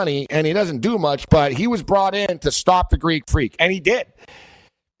ton of money, and he doesn't do much, but he was brought in to stop the Greek Freak, and he did.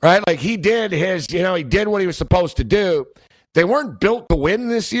 Right? Like, he did he did what he was supposed to do. They weren't built to win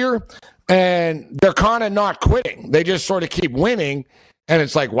this year, and they're kind of not quitting. They just sort of keep winning, and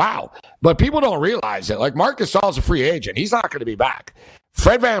it's like, wow. But people don't realize it. Like, Marc Gasol's a free agent. He's not going to be back.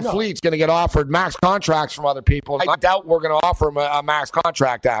 Fred VanVleet's going to get offered max contracts from other people. I doubt we're going to offer him a max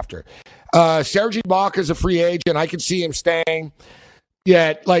contract after. Serge Ibaka's a free agent. I can see him staying.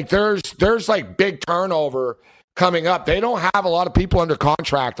 Yet, like, there's like big turnover coming up. They don't have a lot of people under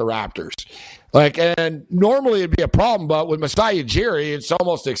contract, the Raptors. Like, and normally it'd be a problem, but with Masai Ujiri, it's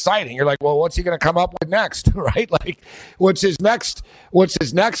almost exciting. You're like, well, what's he going to come up with next, right? Like, what's his next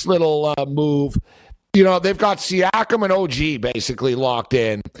little move? They've got Siakam and OG basically locked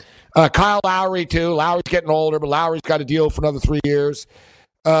in. Kyle Lowry, too. Lowry's getting older, but Lowry's got a deal for another 3 years.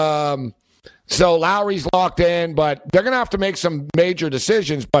 So Lowry's locked in, but they're going to have to make some major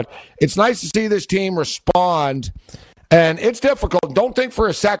decisions. But it's nice to see this team respond, and it's difficult. Don't think for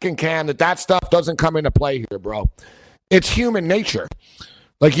a second, Cam, that stuff doesn't come into play here, bro. It's human nature.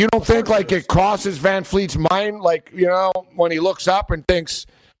 Like, you don't think, like, it crosses VanVleet's mind, like, when he looks up and thinks,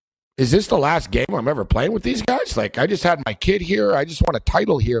 is this the last game I'm ever playing with these guys? Like, I just had my kid here. I just won a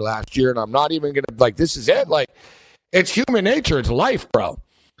title here last year, and I'm not even going to, like, this is it. Like, it's human nature. It's life, bro.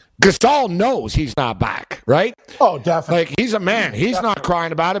 Gasol knows he's not back, right? Oh, definitely. Like, he's a man. He's not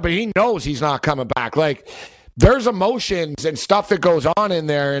crying about it, but he knows he's not coming back. Like, there's emotions and stuff that goes on in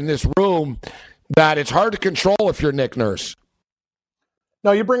there in this room that it's hard to control if you're Nick Nurse.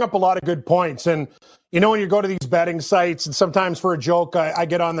 No, you bring up a lot of good points. And, when you go to these betting sites, and sometimes for a joke, I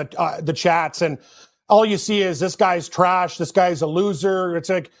get on the chats, and all you see is this guy's trash, this guy's a loser. It's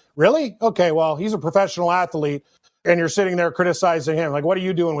like, really? Okay, well, he's a professional athlete, and you're sitting there criticizing him. Like, what are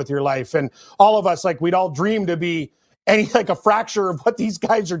you doing with your life? And all of us, like, we'd all dream to be a fraction of what these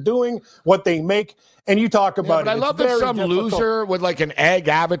guys are doing, what they make. And you talk about it. I love that some loser with like an egg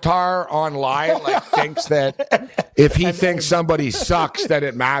avatar online like thinks that if he thinks somebody sucks, that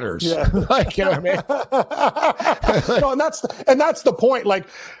it matters. Yeah. Like, you know what I mean? No, and that's the point. Like,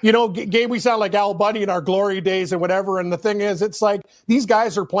 Gabe, we sound like Al Bundy in our glory days and whatever. And the thing is, it's like these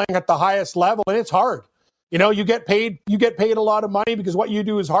guys are playing at the highest level, and it's hard. You know, you get paid a lot of money because what you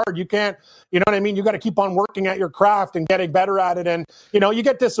do is hard. You can't, you know what I mean? You got to keep on working at your craft and getting better at it. And, you know, you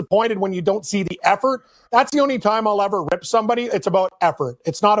get disappointed when you don't see the effort. That's the only time I'll ever rip somebody. It's about effort.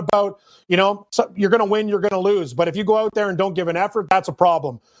 It's not about, you know, you're going to win, you're going to lose. But if you go out there and don't give an effort, that's a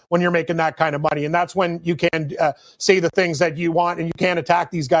problem when you're making that kind of money. And that's when you can say the things that you want and you can't attack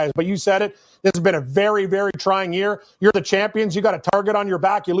these guys. But you said it. This has been a very, very trying year. You're the champions. You got a target on your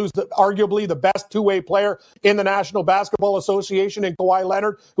back. You lose arguably the best two-way player in the National Basketball Association in Kawhi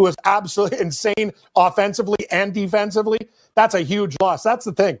Leonard, who is absolutely insane offensively and defensively. That's a huge loss. That's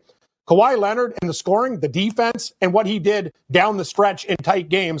the thing. Kawhi Leonard and the scoring, the defense, and what he did down the stretch in tight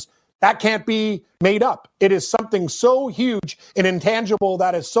games, that can't be made up. It is something so huge and intangible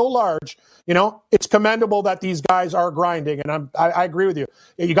that is so large. You know, it's commendable that these guys are grinding, and I agree with you.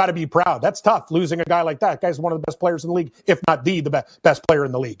 You got to be proud. That's tough, losing a guy like that. Guy's one of the best players in the league, if not the best player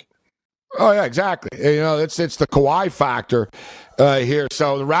in the league. Oh, yeah, exactly. You know, it's the Kawhi factor here.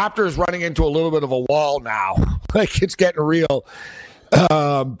 So the Raptors running into a little bit of a wall now. Like, it's getting real.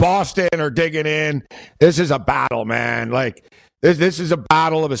 Boston are digging in. This is a battle, man. Like, this is a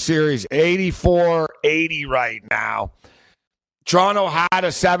battle of a series. 84-80 right now. Toronto had a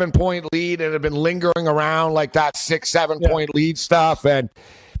 7-point lead and had been lingering around like that 6-7 point lead stuff. And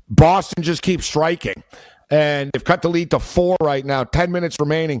Boston just keeps striking. And they've cut the lead to 4 right now. 10 minutes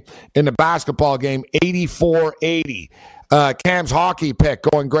remaining in the basketball game. 84-80. Cam's hockey pick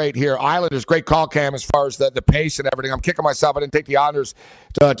going great here. Islanders, great call, Cam, as far as the pace and everything. I'm kicking myself. I didn't take the Islanders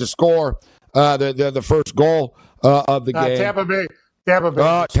to score the first goal of the game. Tampa Bay.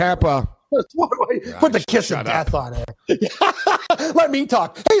 Tampa. Put the kiss of death on it. Let me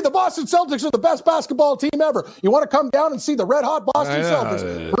talk. Hey, the Boston Celtics are the best basketball team ever. You want to come down and see the red-hot Boston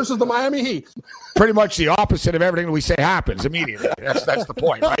Celtics versus the Miami Heat. Pretty much the opposite of everything we say happens immediately. That's the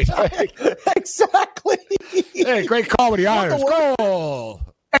point, right? Exactly. Hey, great call with the Islanders. Goal.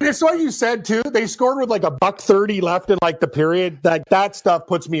 And it's what you said, too. They scored with like $1:30 left in like the period. Like, that stuff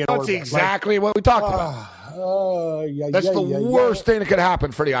puts me in orbit. That's exactly what we talked about. That's the worst thing that could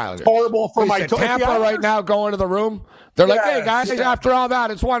happen for the Islanders. Horrible for my Tampa right now going to the room. They're like, hey, guys, after all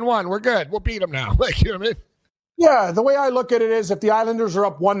that, it's 1-1. We're good. We'll beat them now. Like, you know what I mean? Yeah, the way I look at it is if the Islanders are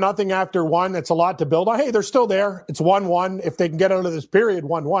up 1-0 after 1, it's a lot to build on. Hey, they're still there. It's 1-1. If they can get out of this period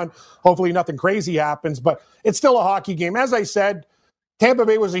 1-1, hopefully nothing crazy happens. But it's still a hockey game. As I said, Tampa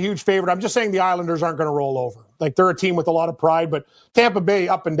Bay was a huge favorite. I'm just saying the Islanders aren't going to roll over. Like, they're a team with a lot of pride, but Tampa Bay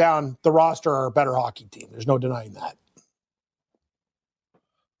up and down the roster are a better hockey team. There's no denying that.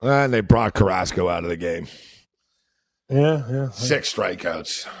 And they brought Carrasco out of the game. Yeah. 6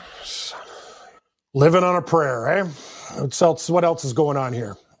 strikeouts. Living on a prayer, eh? What else is going on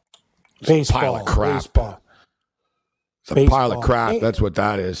here? Baseball. Pile of crap. Baseball. It's a pile of crap. That's what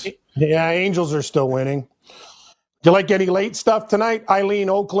that is. Yeah, Angels are still winning. Do you like any late stuff tonight? Eileen,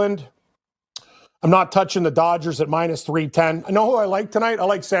 Oakland. I'm not touching the Dodgers at -310. I know who I like tonight. I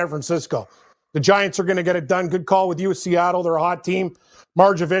like San Francisco. The Giants are going to get it done. Good call with you, Seattle. They're a hot team.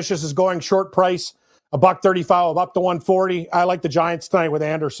 Marjavicius is going short price. $135 up to 140. I like the Giants tonight with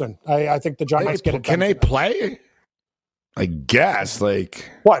Anderson. I think the Giants get it done. Can they play? I guess.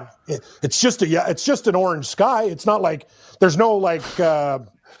 Like what? It's just an orange sky. It's not like there's no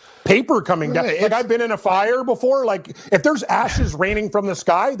paper coming down. Like, I've been in a fire before. Like, if there's ashes raining from the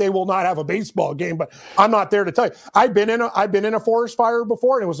sky, they will not have a baseball game. But I'm not there to tell you. I've been in a forest fire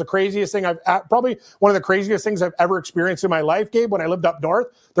before, and it was the craziest thing probably one of the craziest things I've ever experienced in my life, Gabe. When I lived up north,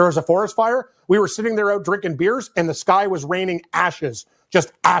 there was a forest fire. We were sitting there out drinking beers, and the sky was raining ashes,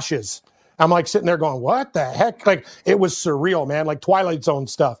 just ashes. I'm like sitting there going, what the heck? Like, it was surreal, man. Like Twilight Zone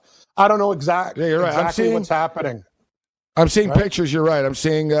stuff. I don't know exactly what's happening. I'm seeing pictures. You're right. I'm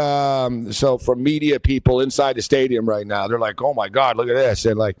seeing so from media people inside the stadium right now. They're like, "Oh my God, look at this!"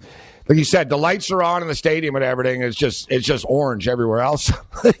 And like you said, the lights are on in the stadium and everything. It's just orange everywhere else.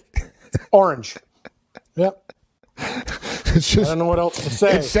 Orange. Yep. It's just, I don't know what else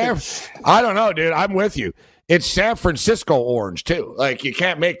to say. I don't know, dude. I'm with you. It's San Francisco orange too. Like, you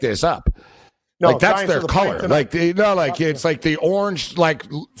can't make this up. No, like, that's their color. Like, it's like the orange, like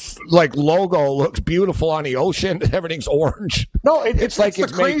logo looks beautiful on the ocean. Everything's orange. No, it's like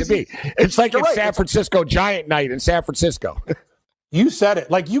it's made to be. It's like it's San Francisco Giant night in San Francisco. You said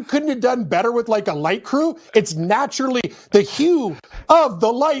it. Like, you couldn't have done better with like a light crew. It's naturally the hue of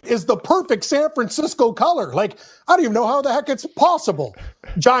the light is the perfect San Francisco color. Like, I don't even know how the heck it's possible.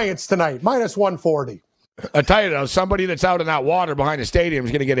 Giants tonight, -140. I tell you though, somebody that's out in that water behind the stadium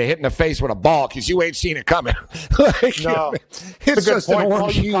is going to get a hit in the face with a ball because you ain't seen it coming. No, it's just an orange.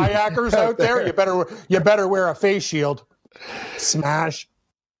 All you kayakers out there, you better wear a face shield. Smash.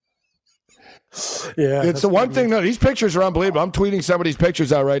 Yeah, it's the one thing. No, these pictures are unbelievable. I'm tweeting some of these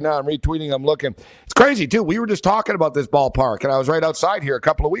pictures out right now. I'm retweeting them. Looking, it's crazy too. We were just talking about this ballpark, and I was right outside here a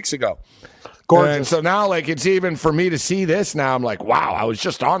couple of weeks ago. Gorgeous. And so now, like, it's even for me to see this now. I'm like, wow, I was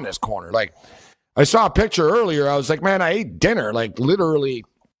just on this corner. Like, I saw a picture earlier. I was like, man, I ate dinner, like, literally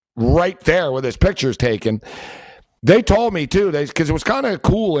right there where this picture's taken. They told me too, because it was kind of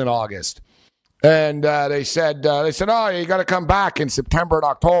cool in August. And they said, oh, you got to come back in September and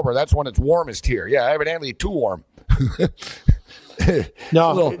October. That's when it's warmest here. Yeah, evidently too warm.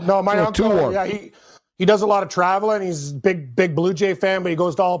 No, my uncle, too warm. Yeah, he does a lot of traveling. He's a big Blue Jay fan, but he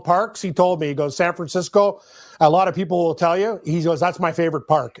goes to all parks. He told me, he goes, San Francisco, a lot of people will tell you, he goes, that's my favorite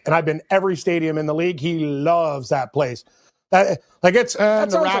park. And I've been every stadium in the league. He loves that place. That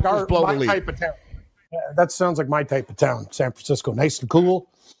sounds like my type of town. Yeah, that sounds like my type of town, San Francisco. Nice and cool.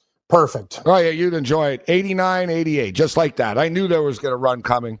 Perfect. Oh, yeah, you'd enjoy it. 89, 88, just like that. I knew there was going to run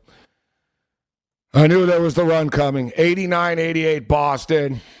coming. I knew there was the run coming. 89, 88,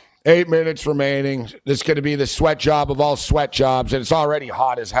 Boston. 8 minutes remaining. This is going to be the sweat job of all sweat jobs, and it's already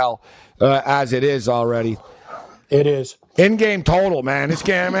hot as hell, as it is already. It is. In-game total, man. This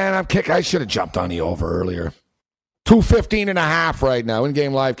game, man, I should have jumped on the over earlier. 215.5 right now.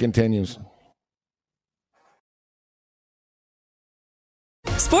 In-game live continues.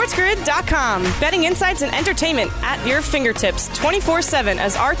 SportsGrid.com. Betting insights and entertainment at your fingertips 24/7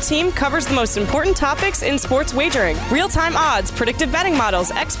 as our team covers the most important topics in sports wagering. Real-time odds, predictive betting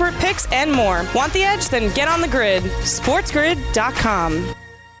models, expert picks, and more. Want the edge? Then get on the grid. SportsGrid.com.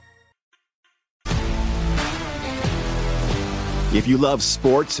 If you love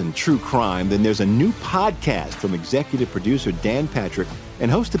sports and true crime, then there's a new podcast from executive producer Dan Patrick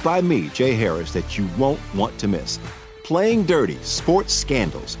and hosted by me, Jay Harris, that you won't want to miss. Playing Dirty: Sports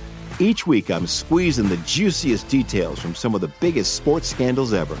Scandals. Each week, I'm squeezing the juiciest details from some of the biggest sports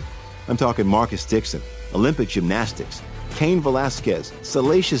scandals ever. I'm talking Marcus Dixon, Olympic gymnastics, Cain Velasquez,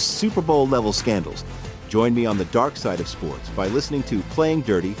 salacious Super Bowl-level scandals. Join me on the dark side of sports by listening to Playing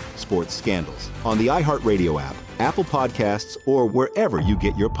Dirty: Sports Scandals on the iHeartRadio app, Apple Podcasts, or wherever you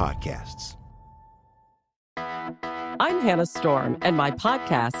get your podcasts. I'm Hannah Storm, and my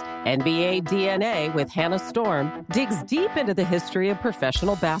podcast, NBA DNA with Hannah Storm, digs deep into the history of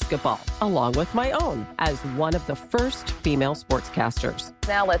professional basketball, along with my own, as one of the first female sportscasters.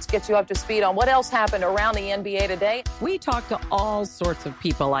 Now let's get you up to speed on what else happened around the NBA today. We talked to all sorts of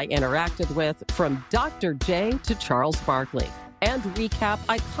people I interacted with, from Dr. J to Charles Barkley, and recap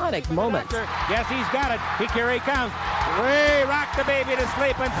iconic moments. Yes, he's got it. Here he comes. Way rock the baby to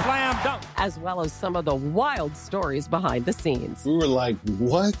sleep and slam dunk. As well as some of the wild stories behind the scenes. We were like,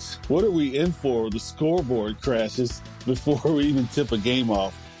 what? What are we in for? The scoreboard crashes before we even tip a game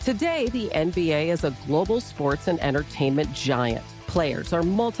off. Today, the NBA is a global sports and entertainment giant. Players are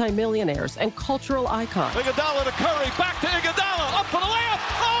multimillionaires and cultural icons. Iguodala to Curry, back to Iguodala, up for the layup.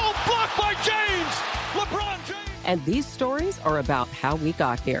 Oh, blocked by James. LeBron James. And these stories are about how we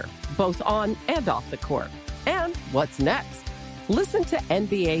got here, both on and off the court. And what's next? Listen to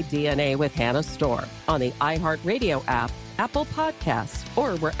NBA DNA with Hannah Storm on the iHeartRadio app, Apple Podcasts,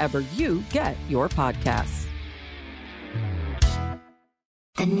 or wherever you get your podcasts.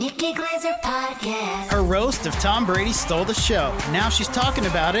 The Nikki Glaser Podcast. Her roast of Tom Brady stole the show. Now she's talking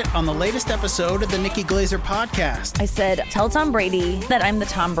about it on the latest episode of the Nikki Glaser Podcast. I said, tell Tom Brady that I'm the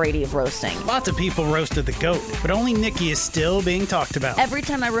Tom Brady of roasting. Lots of people roasted the GOAT, but only Nikki is still being talked about. Every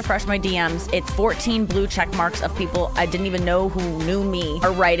time I refresh my DMs, it's 14 blue check marks of people I didn't even know who knew me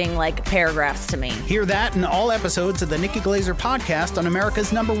are writing like paragraphs to me. Hear that in all episodes of the Nikki Glaser Podcast on America's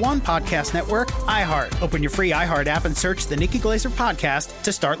 #1 podcast network, iHeart. Open your free iHeart app and search the Nikki Glaser Podcast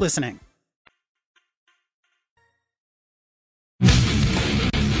to start listening.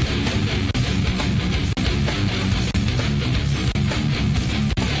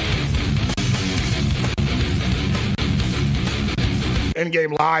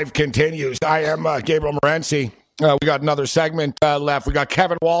 In-game live continues. I am Gabriel Morency. We got another segment left. We got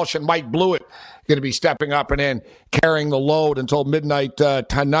Kevin Walsh and Mike Blewett going to be stepping up and in, carrying the load until midnight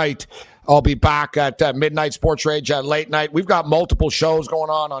tonight. I'll be back at Midnight Sports Rage at late night. We've got multiple shows going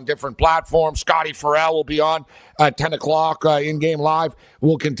on different platforms. Scotty Farrell will be on at 10 o'clock in-game live.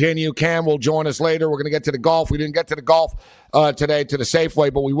 We'll continue. Cam will join us later. We're going to get to the golf. We didn't get to the golf today to the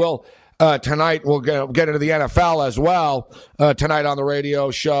Safeway, but we will tonight. We'll get into the NFL as well tonight on the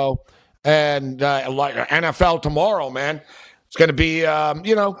radio show. And NFL tomorrow, man. It's going to be,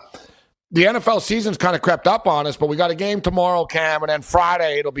 the NFL season's kind of crept up on us, but we got a game tomorrow, Cam, and then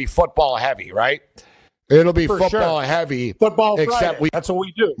Friday it'll be football heavy, right? It'll be football heavy. Football Friday. That's what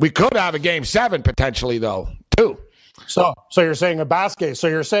we do. We could have a game 7 potentially, though, too. So you're saying So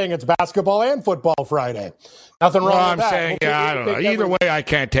you're saying it's basketball and football Friday. Nothing wrong with that. I'm saying, I don't know. Either way, I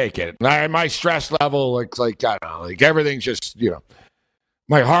can't take it. My stress level, I don't know, everything's just,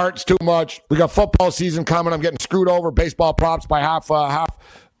 my heart's too much. We got football season coming. I'm getting screwed over. Baseball props by half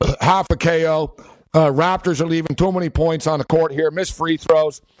a KO. Raptors are leaving too many points on the court here. Missed free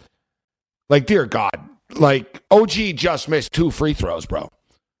throws. Dear God. OG just missed 2 free throws, bro.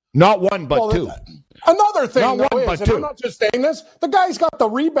 Not one, but 2. Another thing, not one, but 2. I'm not just saying this, the guy's got the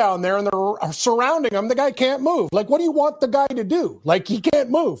rebound there and they're surrounding him. The guy can't move. What do you want the guy to do? He can't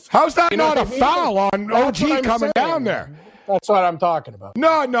move. How's that not a foul on OG coming down there? That's what I'm talking about.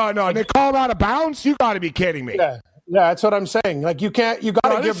 No. They call him out of bounds? You got to be kidding me. Yeah, that's what I'm saying. You got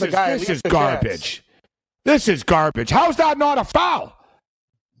to give the guy This is garbage. This is garbage. How's that not a foul?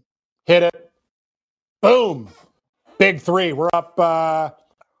 Hit it. Boom. Big 3. We're up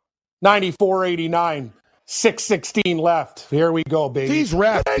 94-89. 6:16 left. Here we go, baby. These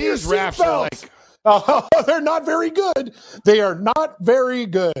refs are oh, they're not very good. They are not very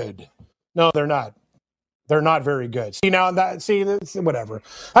good. No, they're not. They're not very good. Whatever.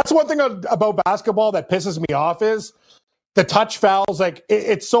 That's one thing about basketball that pisses me off is the touch fouls.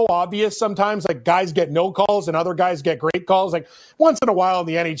 It's so obvious sometimes. Guys get no calls and other guys get great calls. Once in a while in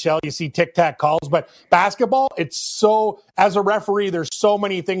the NHL, you see tic-tac calls. But basketball, as a referee, there's so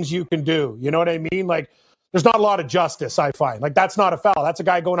many things you can do. You know what I mean? There's not a lot of justice, I find. That's not a foul. That's a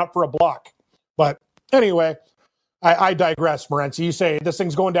guy going up for a block. But anyway, I digress, Morency. You say this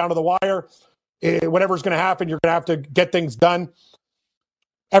thing's going down to the wire. Whatever's going to happen, you're going to have to get things done.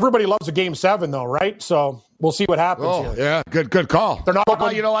 Everybody loves a Game 7, though, right? So we'll see what happens here. Yeah, good call. They're not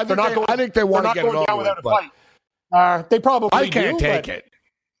going, I think they want to get it over without a fight. They probably I can't take it.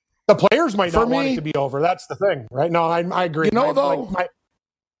 The players might not want it to be over. That's the thing, right? No, I agree.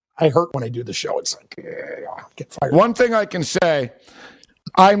 I hurt when I do the show. It's get fired. One thing I can say,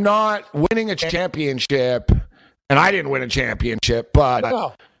 I'm not winning a championship, and I didn't win a championship,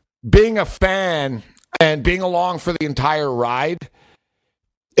 but being a fan and being along for the entire ride,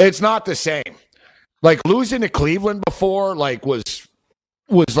 it's not the same. Losing to Cleveland before, was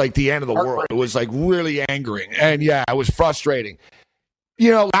the end of the world. It was really angering, and it was frustrating.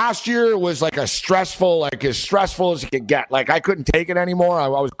 Last year was as stressful as you could get. I couldn't take it anymore. I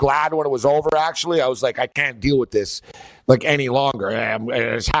was glad when it was over. Actually, I was I can't deal with this any longer.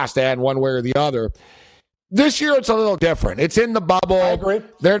 It has to end one way or the other. This year, it's a little different. It's in the bubble. I agree.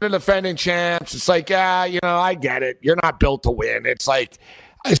 They're the defending champs. It's I get it. You're not built to win. It's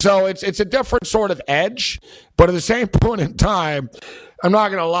so it's a different sort of edge. But at the same point in time, I'm not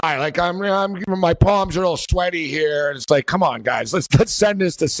going to lie. I'm my palms are all sweaty here. And it's come on, guys. Let's send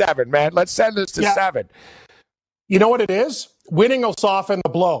this to 7, man. Let's send this to 7. You know what it is? Winning will soften the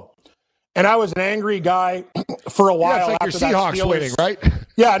blow. And I was an angry guy for a while. Yeah, it's your Seahawks winning, right?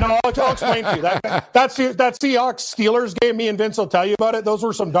 Yeah, no, I'll explain to you. That Seahawks-Steelers game, me and Vince will tell you about it. Those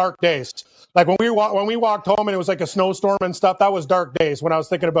were some dark days. When we walked home and it was a snowstorm and stuff, that was dark days when I was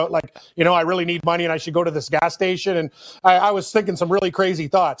thinking about I really need money and I should go to this gas station. And I was thinking some really crazy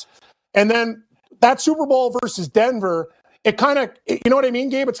thoughts. And then that Super Bowl versus Denver, it kind of, you know what I mean,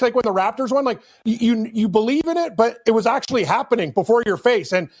 Gabe? It's when the Raptors won, you believe in it, but it was actually happening before your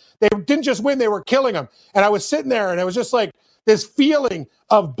face. And they didn't just win, they were killing them. And I was sitting there and it was just this feeling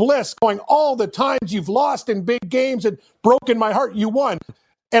of bliss going, all the times you've lost in big games and broken my heart, you won.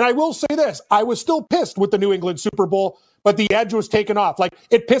 And I will say this, I was still pissed with the New England Super Bowl, but the edge was taken off.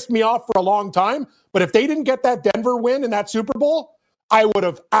 It pissed me off for a long time, but if they didn't get that Denver win in that Super Bowl, I would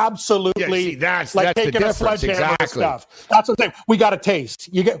have absolutely that's taken a sledgehammer and stuff. That's the thing. We got a taste.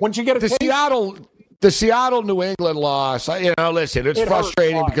 Once you get a taste. The Seattle New England loss. Listen, it's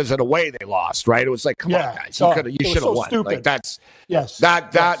frustrating because of the way they lost. Right? It was come on, guys, you should have won. Stupid. That's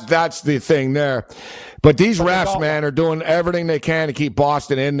the thing there. But these refs, man, are doing everything they can to keep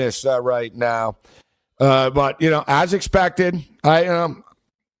Boston in this right now. But as expected, I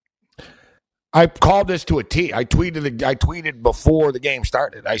called this to a T. I tweeted before the game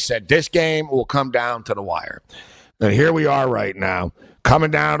started. I said, this game will come down to the wire. And here we are right now,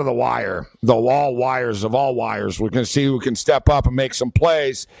 coming down to the wire, the all wires of all wires. We're going to see who can step up and make some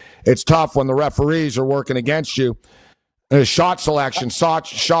plays. It's tough when the referees are working against you. Shot selection. It's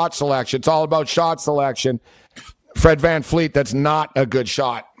all about shot selection. Fred VanVleet, that's not a good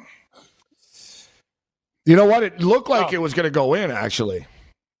shot. You know what? It looked like it was going to go in, actually.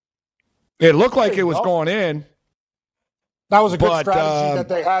 It looked like it was going in. That was a good strategy that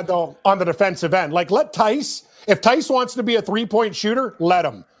they had, though, on the defensive end. Let Tice, if Tice wants to be a three-point shooter, let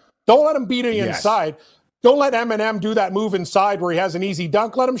him. Don't let him beat it inside. Don't let Eminem do that move inside where he has an easy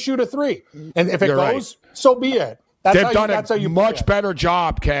dunk. Let him shoot a 3. And if it goes, so be it. They've done a much better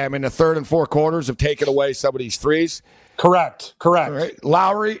job, Cam, in the third and fourth quarters of taking away some of these threes. Correct. All right.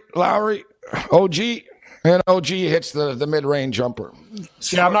 Lowry, OG, and OG hits the mid-range jumper.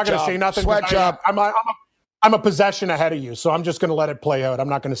 Yeah, I'm not going to say nothing. Sweat job. I'm a possession ahead of you, so I'm just going to let it play out. I'm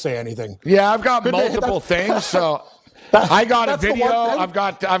not going to say anything. Yeah, I've got multiple things, so I got a video. I've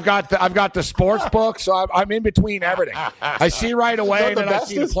got the sports book, so I'm in between everything. I see right away, and then I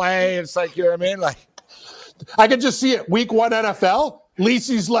see the play. It's like, you know what I mean? Like, I can just see it. Week 1 NFL,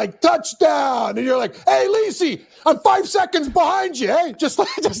 Lisi's like, touchdown, and you're like, hey, Lisi, I'm 5 seconds behind you, hey, just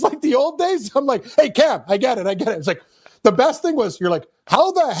like the old days. I'm like, hey, Cam, I get it. It's like, the best thing was, you're like,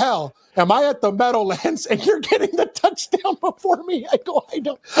 how the hell am I at the Meadowlands and you're getting the touchdown before me? I go, I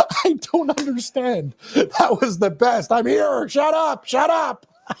don't understand. That was the best. I'm here. Shut up.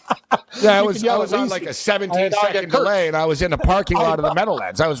 Yeah, I was on like a 17-second delay, and I was in the parking lot of the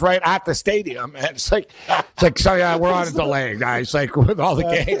Meadowlands. I was right at the stadium, and it's like, so yeah, we're on a delay, guys. Like with all the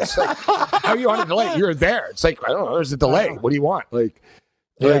games, like, how are you on a delay? You're there. It's like, I don't know. There's a delay. What do you want?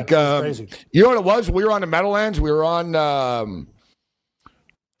 Crazy. You know what it was? We were on the Meadowlands. We were on.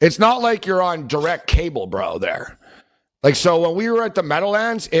 It's not like you're on direct cable, bro. There, like, so when we were at the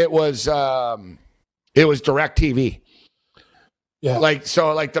Meadowlands, it was direct TV. Yeah. Like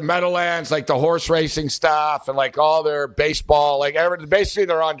the Meadowlands, like the horse racing stuff, and like all their baseball, like basically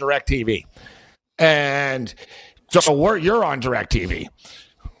they're on direct TV, and so you're on direct TV.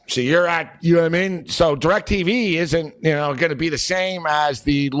 So you're at, you know what I mean? So DirecTV isn't, going to be the same as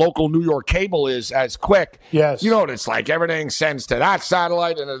the local New York cable is as quick. Yes. You know what it's like. Everything sends to that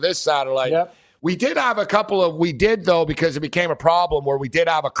satellite and to this satellite. Yep. We did have though, because it became a problem where we did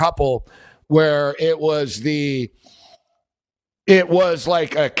have a couple where it was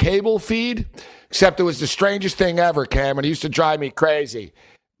like a cable feed, except it was the strangest thing ever, Cam, and it used to drive me crazy.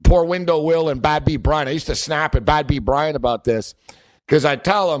 Poor Window Will and Bad B. Brian. I used to snap at Bad B. Brian about this. Because I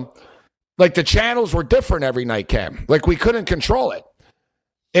tell them, like, the channels were different every night, Cam. Like, we couldn't control it.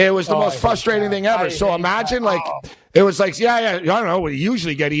 It was the most frustrating thing ever. So imagine, it was like, I don't know, we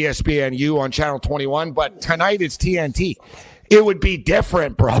usually get ESPNU on Channel 21, but tonight it's TNT. It would be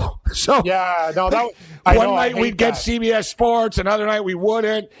different, bro. So yeah, no, one night we'd get CBS Sports, another night we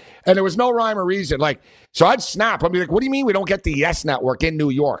wouldn't, and there was no rhyme or reason. Like, so I'd snap. I'd be like, what do you mean we don't get the Yes Network in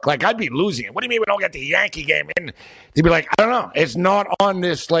New York? Like, I'd be losing it. What do you mean we don't get the Yankee game in? They'd be like, I don't know. It's not on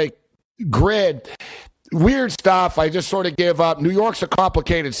this, like, grid. Weird stuff. I just sort of give up. New York's a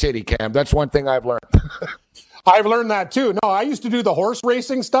complicated city, Cam. That's one thing I've learned. I've learned that too. No, I used to do the horse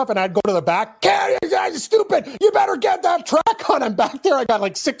racing stuff, and I'd go to the back. Cam, you guys are stupid. You better get that track on. I'm back there. I got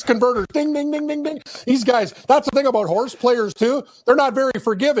like 6 converters. Ding, ding, ding, ding, ding. These guys, that's the thing about horse players too. They're not very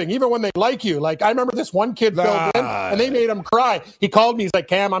forgiving, even when they like you. Like, I remember this one kid filled in, and they made him cry. He called me. He's like,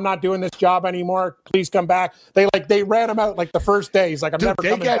 Cam, I'm not doing this job anymore. Please come back. They ran him out like the first day. He's like, I'm never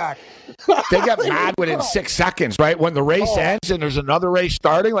coming back. They get mad within 6 seconds, right? When the race ends and there's another race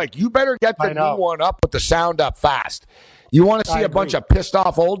starting, like, you better get the new one up with the sound up fast. You want to see a bunch of pissed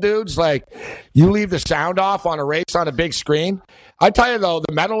off old dudes? Like, you leave the sound off on a race on a big screen. I tell you, though,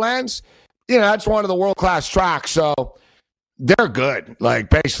 the Meadowlands, that's one of the world-class tracks, so they're good. Like,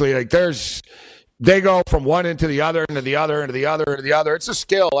 basically, like, they go from one into the other, into the other, into the other, into the other. It's a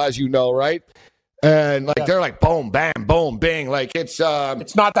skill, as you know, right? And, like, they're like, boom, bam, boom, bing. Like, it's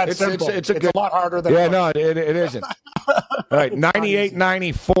not that simple. It's a lot harder than no, it isn't. All right,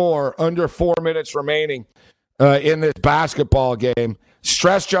 98-94, under 4 minutes remaining in this basketball game.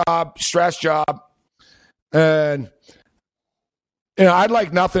 Stress job. And, I'd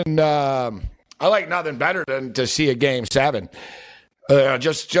like nothing. I like nothing better than to see a Game 7.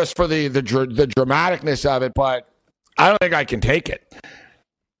 Just for the dramaticness of it, but I don't think I can take it.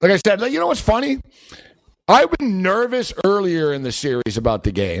 Like I said, you know what's funny? I've been nervous earlier in the series about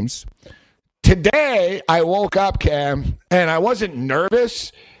the games. Today, I woke up, Cam, and I wasn't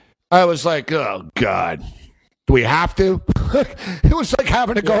nervous. I was like, oh, God, do we have to? It was like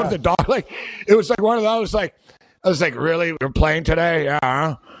having to go to the doctor. Like, it was like one of those, like, I was like, really? We're playing today?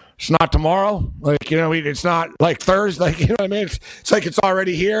 Yeah. It's not tomorrow? Like, it's not like Thursday. Like, you know what I mean? It's like it's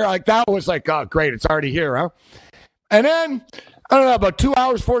already here. Like, that was like, oh, great, it's already here, huh? And then, I don't know, about 2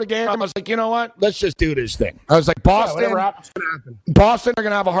 hours before the game, I was like, you know what? Let's just do this thing. I was like, Boston are going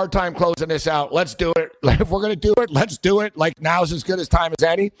to have a hard time closing this out. Let's do it. If we're going to do it, let's do it. Like, now's as good as time as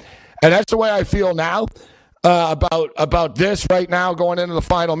any. And that's the way I feel now about this right now going into the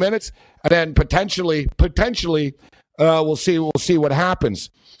final minutes. And then potentially, we'll see what happens.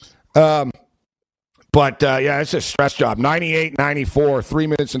 But it's a stress job. 98-94, 3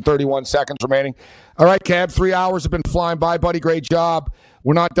 minutes and 31 seconds remaining. All right, Cab, 3 hours have been flying by, buddy. Great job.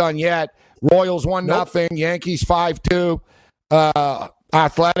 We're not done yet. Royals 1-0. Yankees 5-2.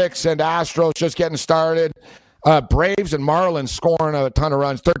 Athletics and Astros just getting started. Braves and Marlins scoring a ton of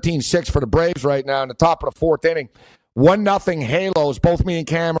runs. 13-6 for the Braves right now in the top of the fourth inning. 1-0 Halos. Both me and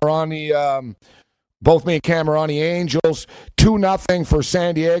Cam are on the Angels. 2-0 for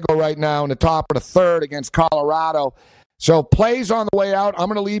San Diego right now in the top of the third against Colorado. So plays on the way out. I'm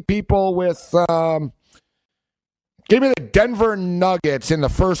going to leave people with give me the Denver Nuggets in the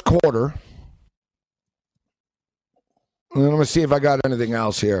first quarter. I'm going to see if I got anything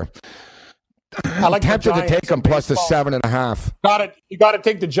else here. I like tempted to take them plus the 7.5. You got to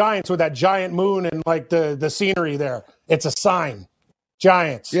take the Giants with that giant moon and like the scenery there. It's a sign.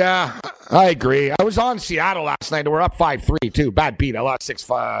 Giants. Yeah, I agree. I was on Seattle last night. We're up 5-3 too. Bad beat. I lost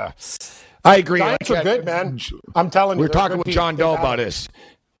 6-5. I agree. Giants are good, man. I'm telling you. We're talking with John Doe about this.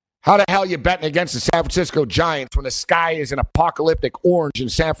 How the hell are you betting against the San Francisco Giants when the sky is an apocalyptic orange in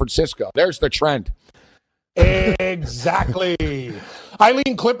San Francisco? There's the trend. Exactly. I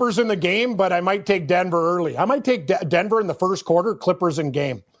lean Clippers in the game, but I might take Denver early. I might take Denver in the first quarter, Clippers in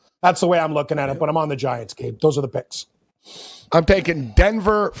game. That's the way I'm looking at it, but I'm on the Giants game. Those are the picks. I'm taking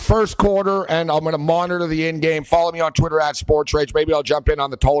Denver first quarter, and I'm going to monitor the in-game. Follow me on Twitter at SportsRage. Maybe I'll jump in on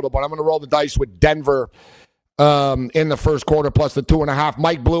the total, but I'm going to roll the dice with Denver in the first quarter plus the 2.5.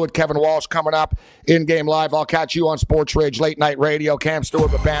 Mike Blewett, Kevin Walsh coming up in-game live. I'll catch you on Sports Rage Late Night Radio. Cam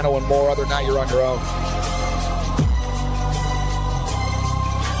Stewart, Babano, and more. Other than that, you're on your own.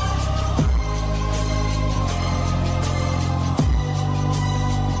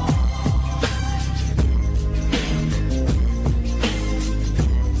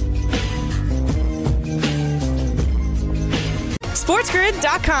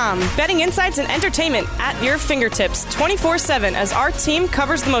 SportsGrid.com. Betting insights and entertainment at your fingertips 24/7 as our team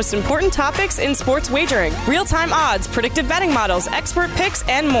covers the most important topics in sports wagering. Real-time odds, predictive betting models, expert picks,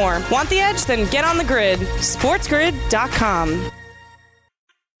 and more. Want the edge? Then get on the grid. SportsGrid.com.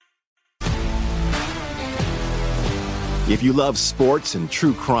 If you love sports and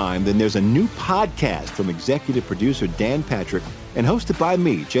true crime, then there's a new podcast from executive producer Dan Patrick and hosted by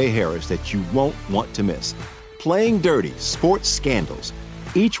me, Jay Harris, that you won't want to miss. Playing Dirty: Sports Scandals.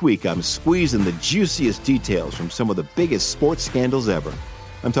 Each week, I'm squeezing the juiciest details from some of the biggest sports scandals ever.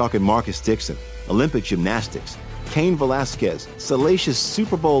 I'm talking Marcus Dixon, Olympic gymnastics, Cain Velasquez, salacious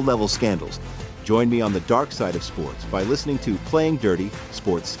Super Bowl-level scandals. Join me on the dark side of sports by listening to Playing Dirty: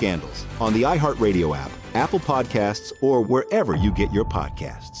 Sports Scandals on the iHeartRadio app, Apple Podcasts, or wherever you get your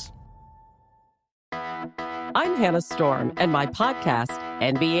podcasts. I'm Hannah Storm, and my podcast,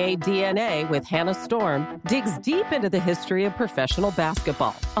 NBA DNA with Hannah Storm, digs deep into the history of professional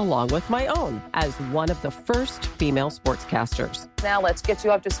basketball, along with my own, as one of the first female sportscasters. Now let's get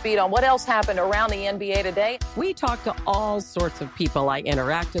you up to speed on what else happened around the NBA today. We talk to all sorts of people I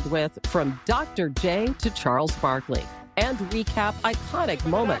interacted with, from Dr. J to Charles Barkley, and recap iconic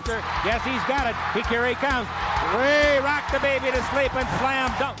moments. Yes, he's got it. Here he comes. Way rock the baby to sleep and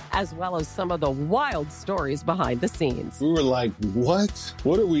slam dunk. As well as some of the wild stories behind the scenes. We were like, what?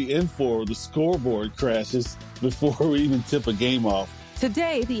 What are we in for? The scoreboard crashes before we even tip a game off.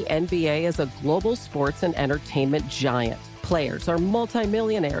 Today, the NBA is a global sports and entertainment giant. Players are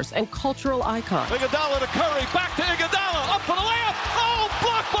multimillionaires and cultural icons. Iguodala to Curry, back to Iguodala, up for the layup. Oh,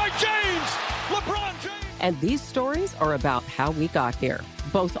 blocked by James. LeBron James. And these stories are about how we got here,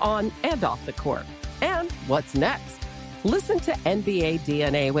 both on and off the court. And what's next? Listen to NBA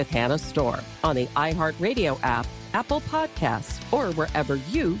DNA with Hannah Storm on the iHeartRadio app, Apple Podcasts, or wherever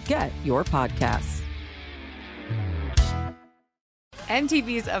you get your podcasts.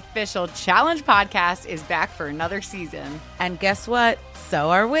 MTV's official Challenge podcast is back for another season. And guess what?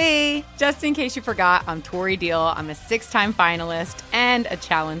 So are we. Just in case you forgot, I'm Tori Deal. I'm a 6-time finalist and a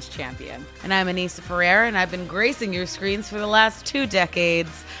Challenge champion. And I'm Anissa Ferreira, and I've been gracing your screens for the last 2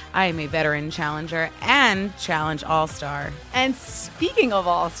 decades. I am a veteran challenger and Challenge All-Star. And speaking of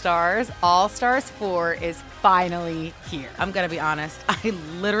All-Stars, All-Stars 4 is finally here. I'm going to be honest. I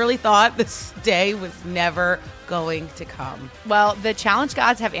literally thought this day was never going to come. Well, the Challenge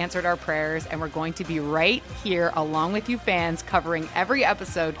gods have answered our prayers, and we're going to be right here along with you fans covering every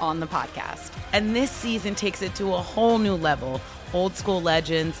episode on the podcast. And this season takes it to a whole new level. Old school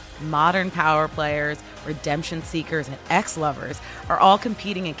legends, modern power players, redemption seekers, and ex-lovers are all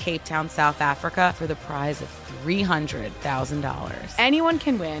competing in Cape Town, South Africa for the prize of $300,000. Anyone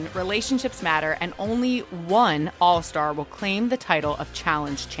can win, relationships matter, and only one All-Star will claim the title of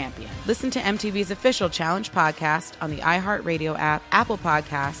Challenge champion. Listen to MTV's official Challenge podcast on the iHeartRadio app, Apple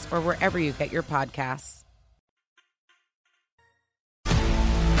Podcasts, or wherever you get your podcasts.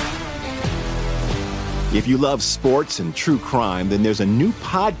 If you love sports and true crime, then there's a new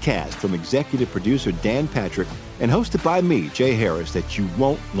podcast from executive producer Dan Patrick and hosted by me, Jay Harris, that you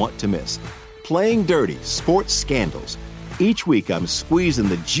won't want to miss. Playing Dirty: Sports Scandals. Each week, I'm squeezing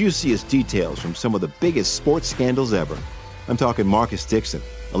the juiciest details from some of the biggest sports scandals ever. I'm talking Marcus Dixon,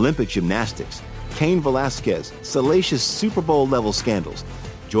 Olympic gymnastics, Cain Velasquez, salacious Super Bowl-level scandals.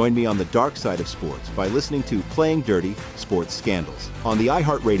 Join me on the dark side of sports by listening to Playing Dirty: Sports Scandals on the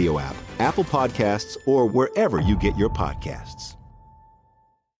iHeartRadio app, Apple Podcasts, or wherever you get your podcasts.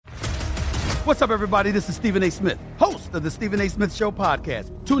 What's up, everybody? This is Stephen A. Smith, host of the Stephen A. Smith Show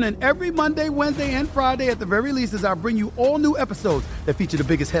podcast. Tune in every Monday, Wednesday, and Friday at the very least as I bring you all new episodes that feature the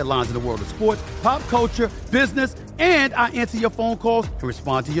biggest headlines in the world of sports, pop culture, business, and I answer your phone calls and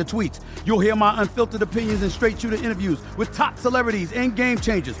respond to your tweets. You'll hear my unfiltered opinions and straight-shooter interviews with top celebrities and game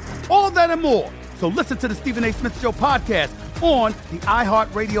changers. All that and more. So listen to the Stephen A. Smith Show podcast on the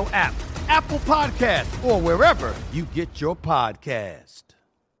iHeartRadio app, Apple Podcasts, or wherever you get your podcast.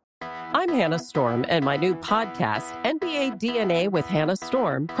 I'm Hannah Storm, and my new podcast, NBA DNA with Hannah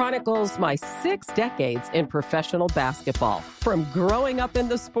Storm, chronicles my 6 decades in professional basketball. From growing up in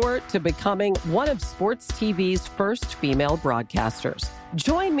the sport to becoming one of sports TV's first female broadcasters.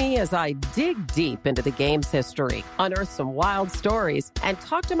 Join me as I dig deep into the game's history, unearth some wild stories, and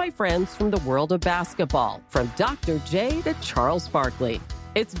talk to my friends from the world of basketball, from Dr. J to Charles Barkley.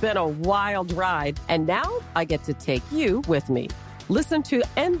 It's been a wild ride, and now I get to take you with me. Listen to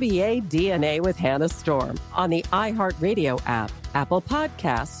NBA DNA with Hannah Storm on the iHeartRadio app, Apple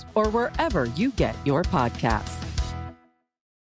Podcasts, or wherever you get your podcasts.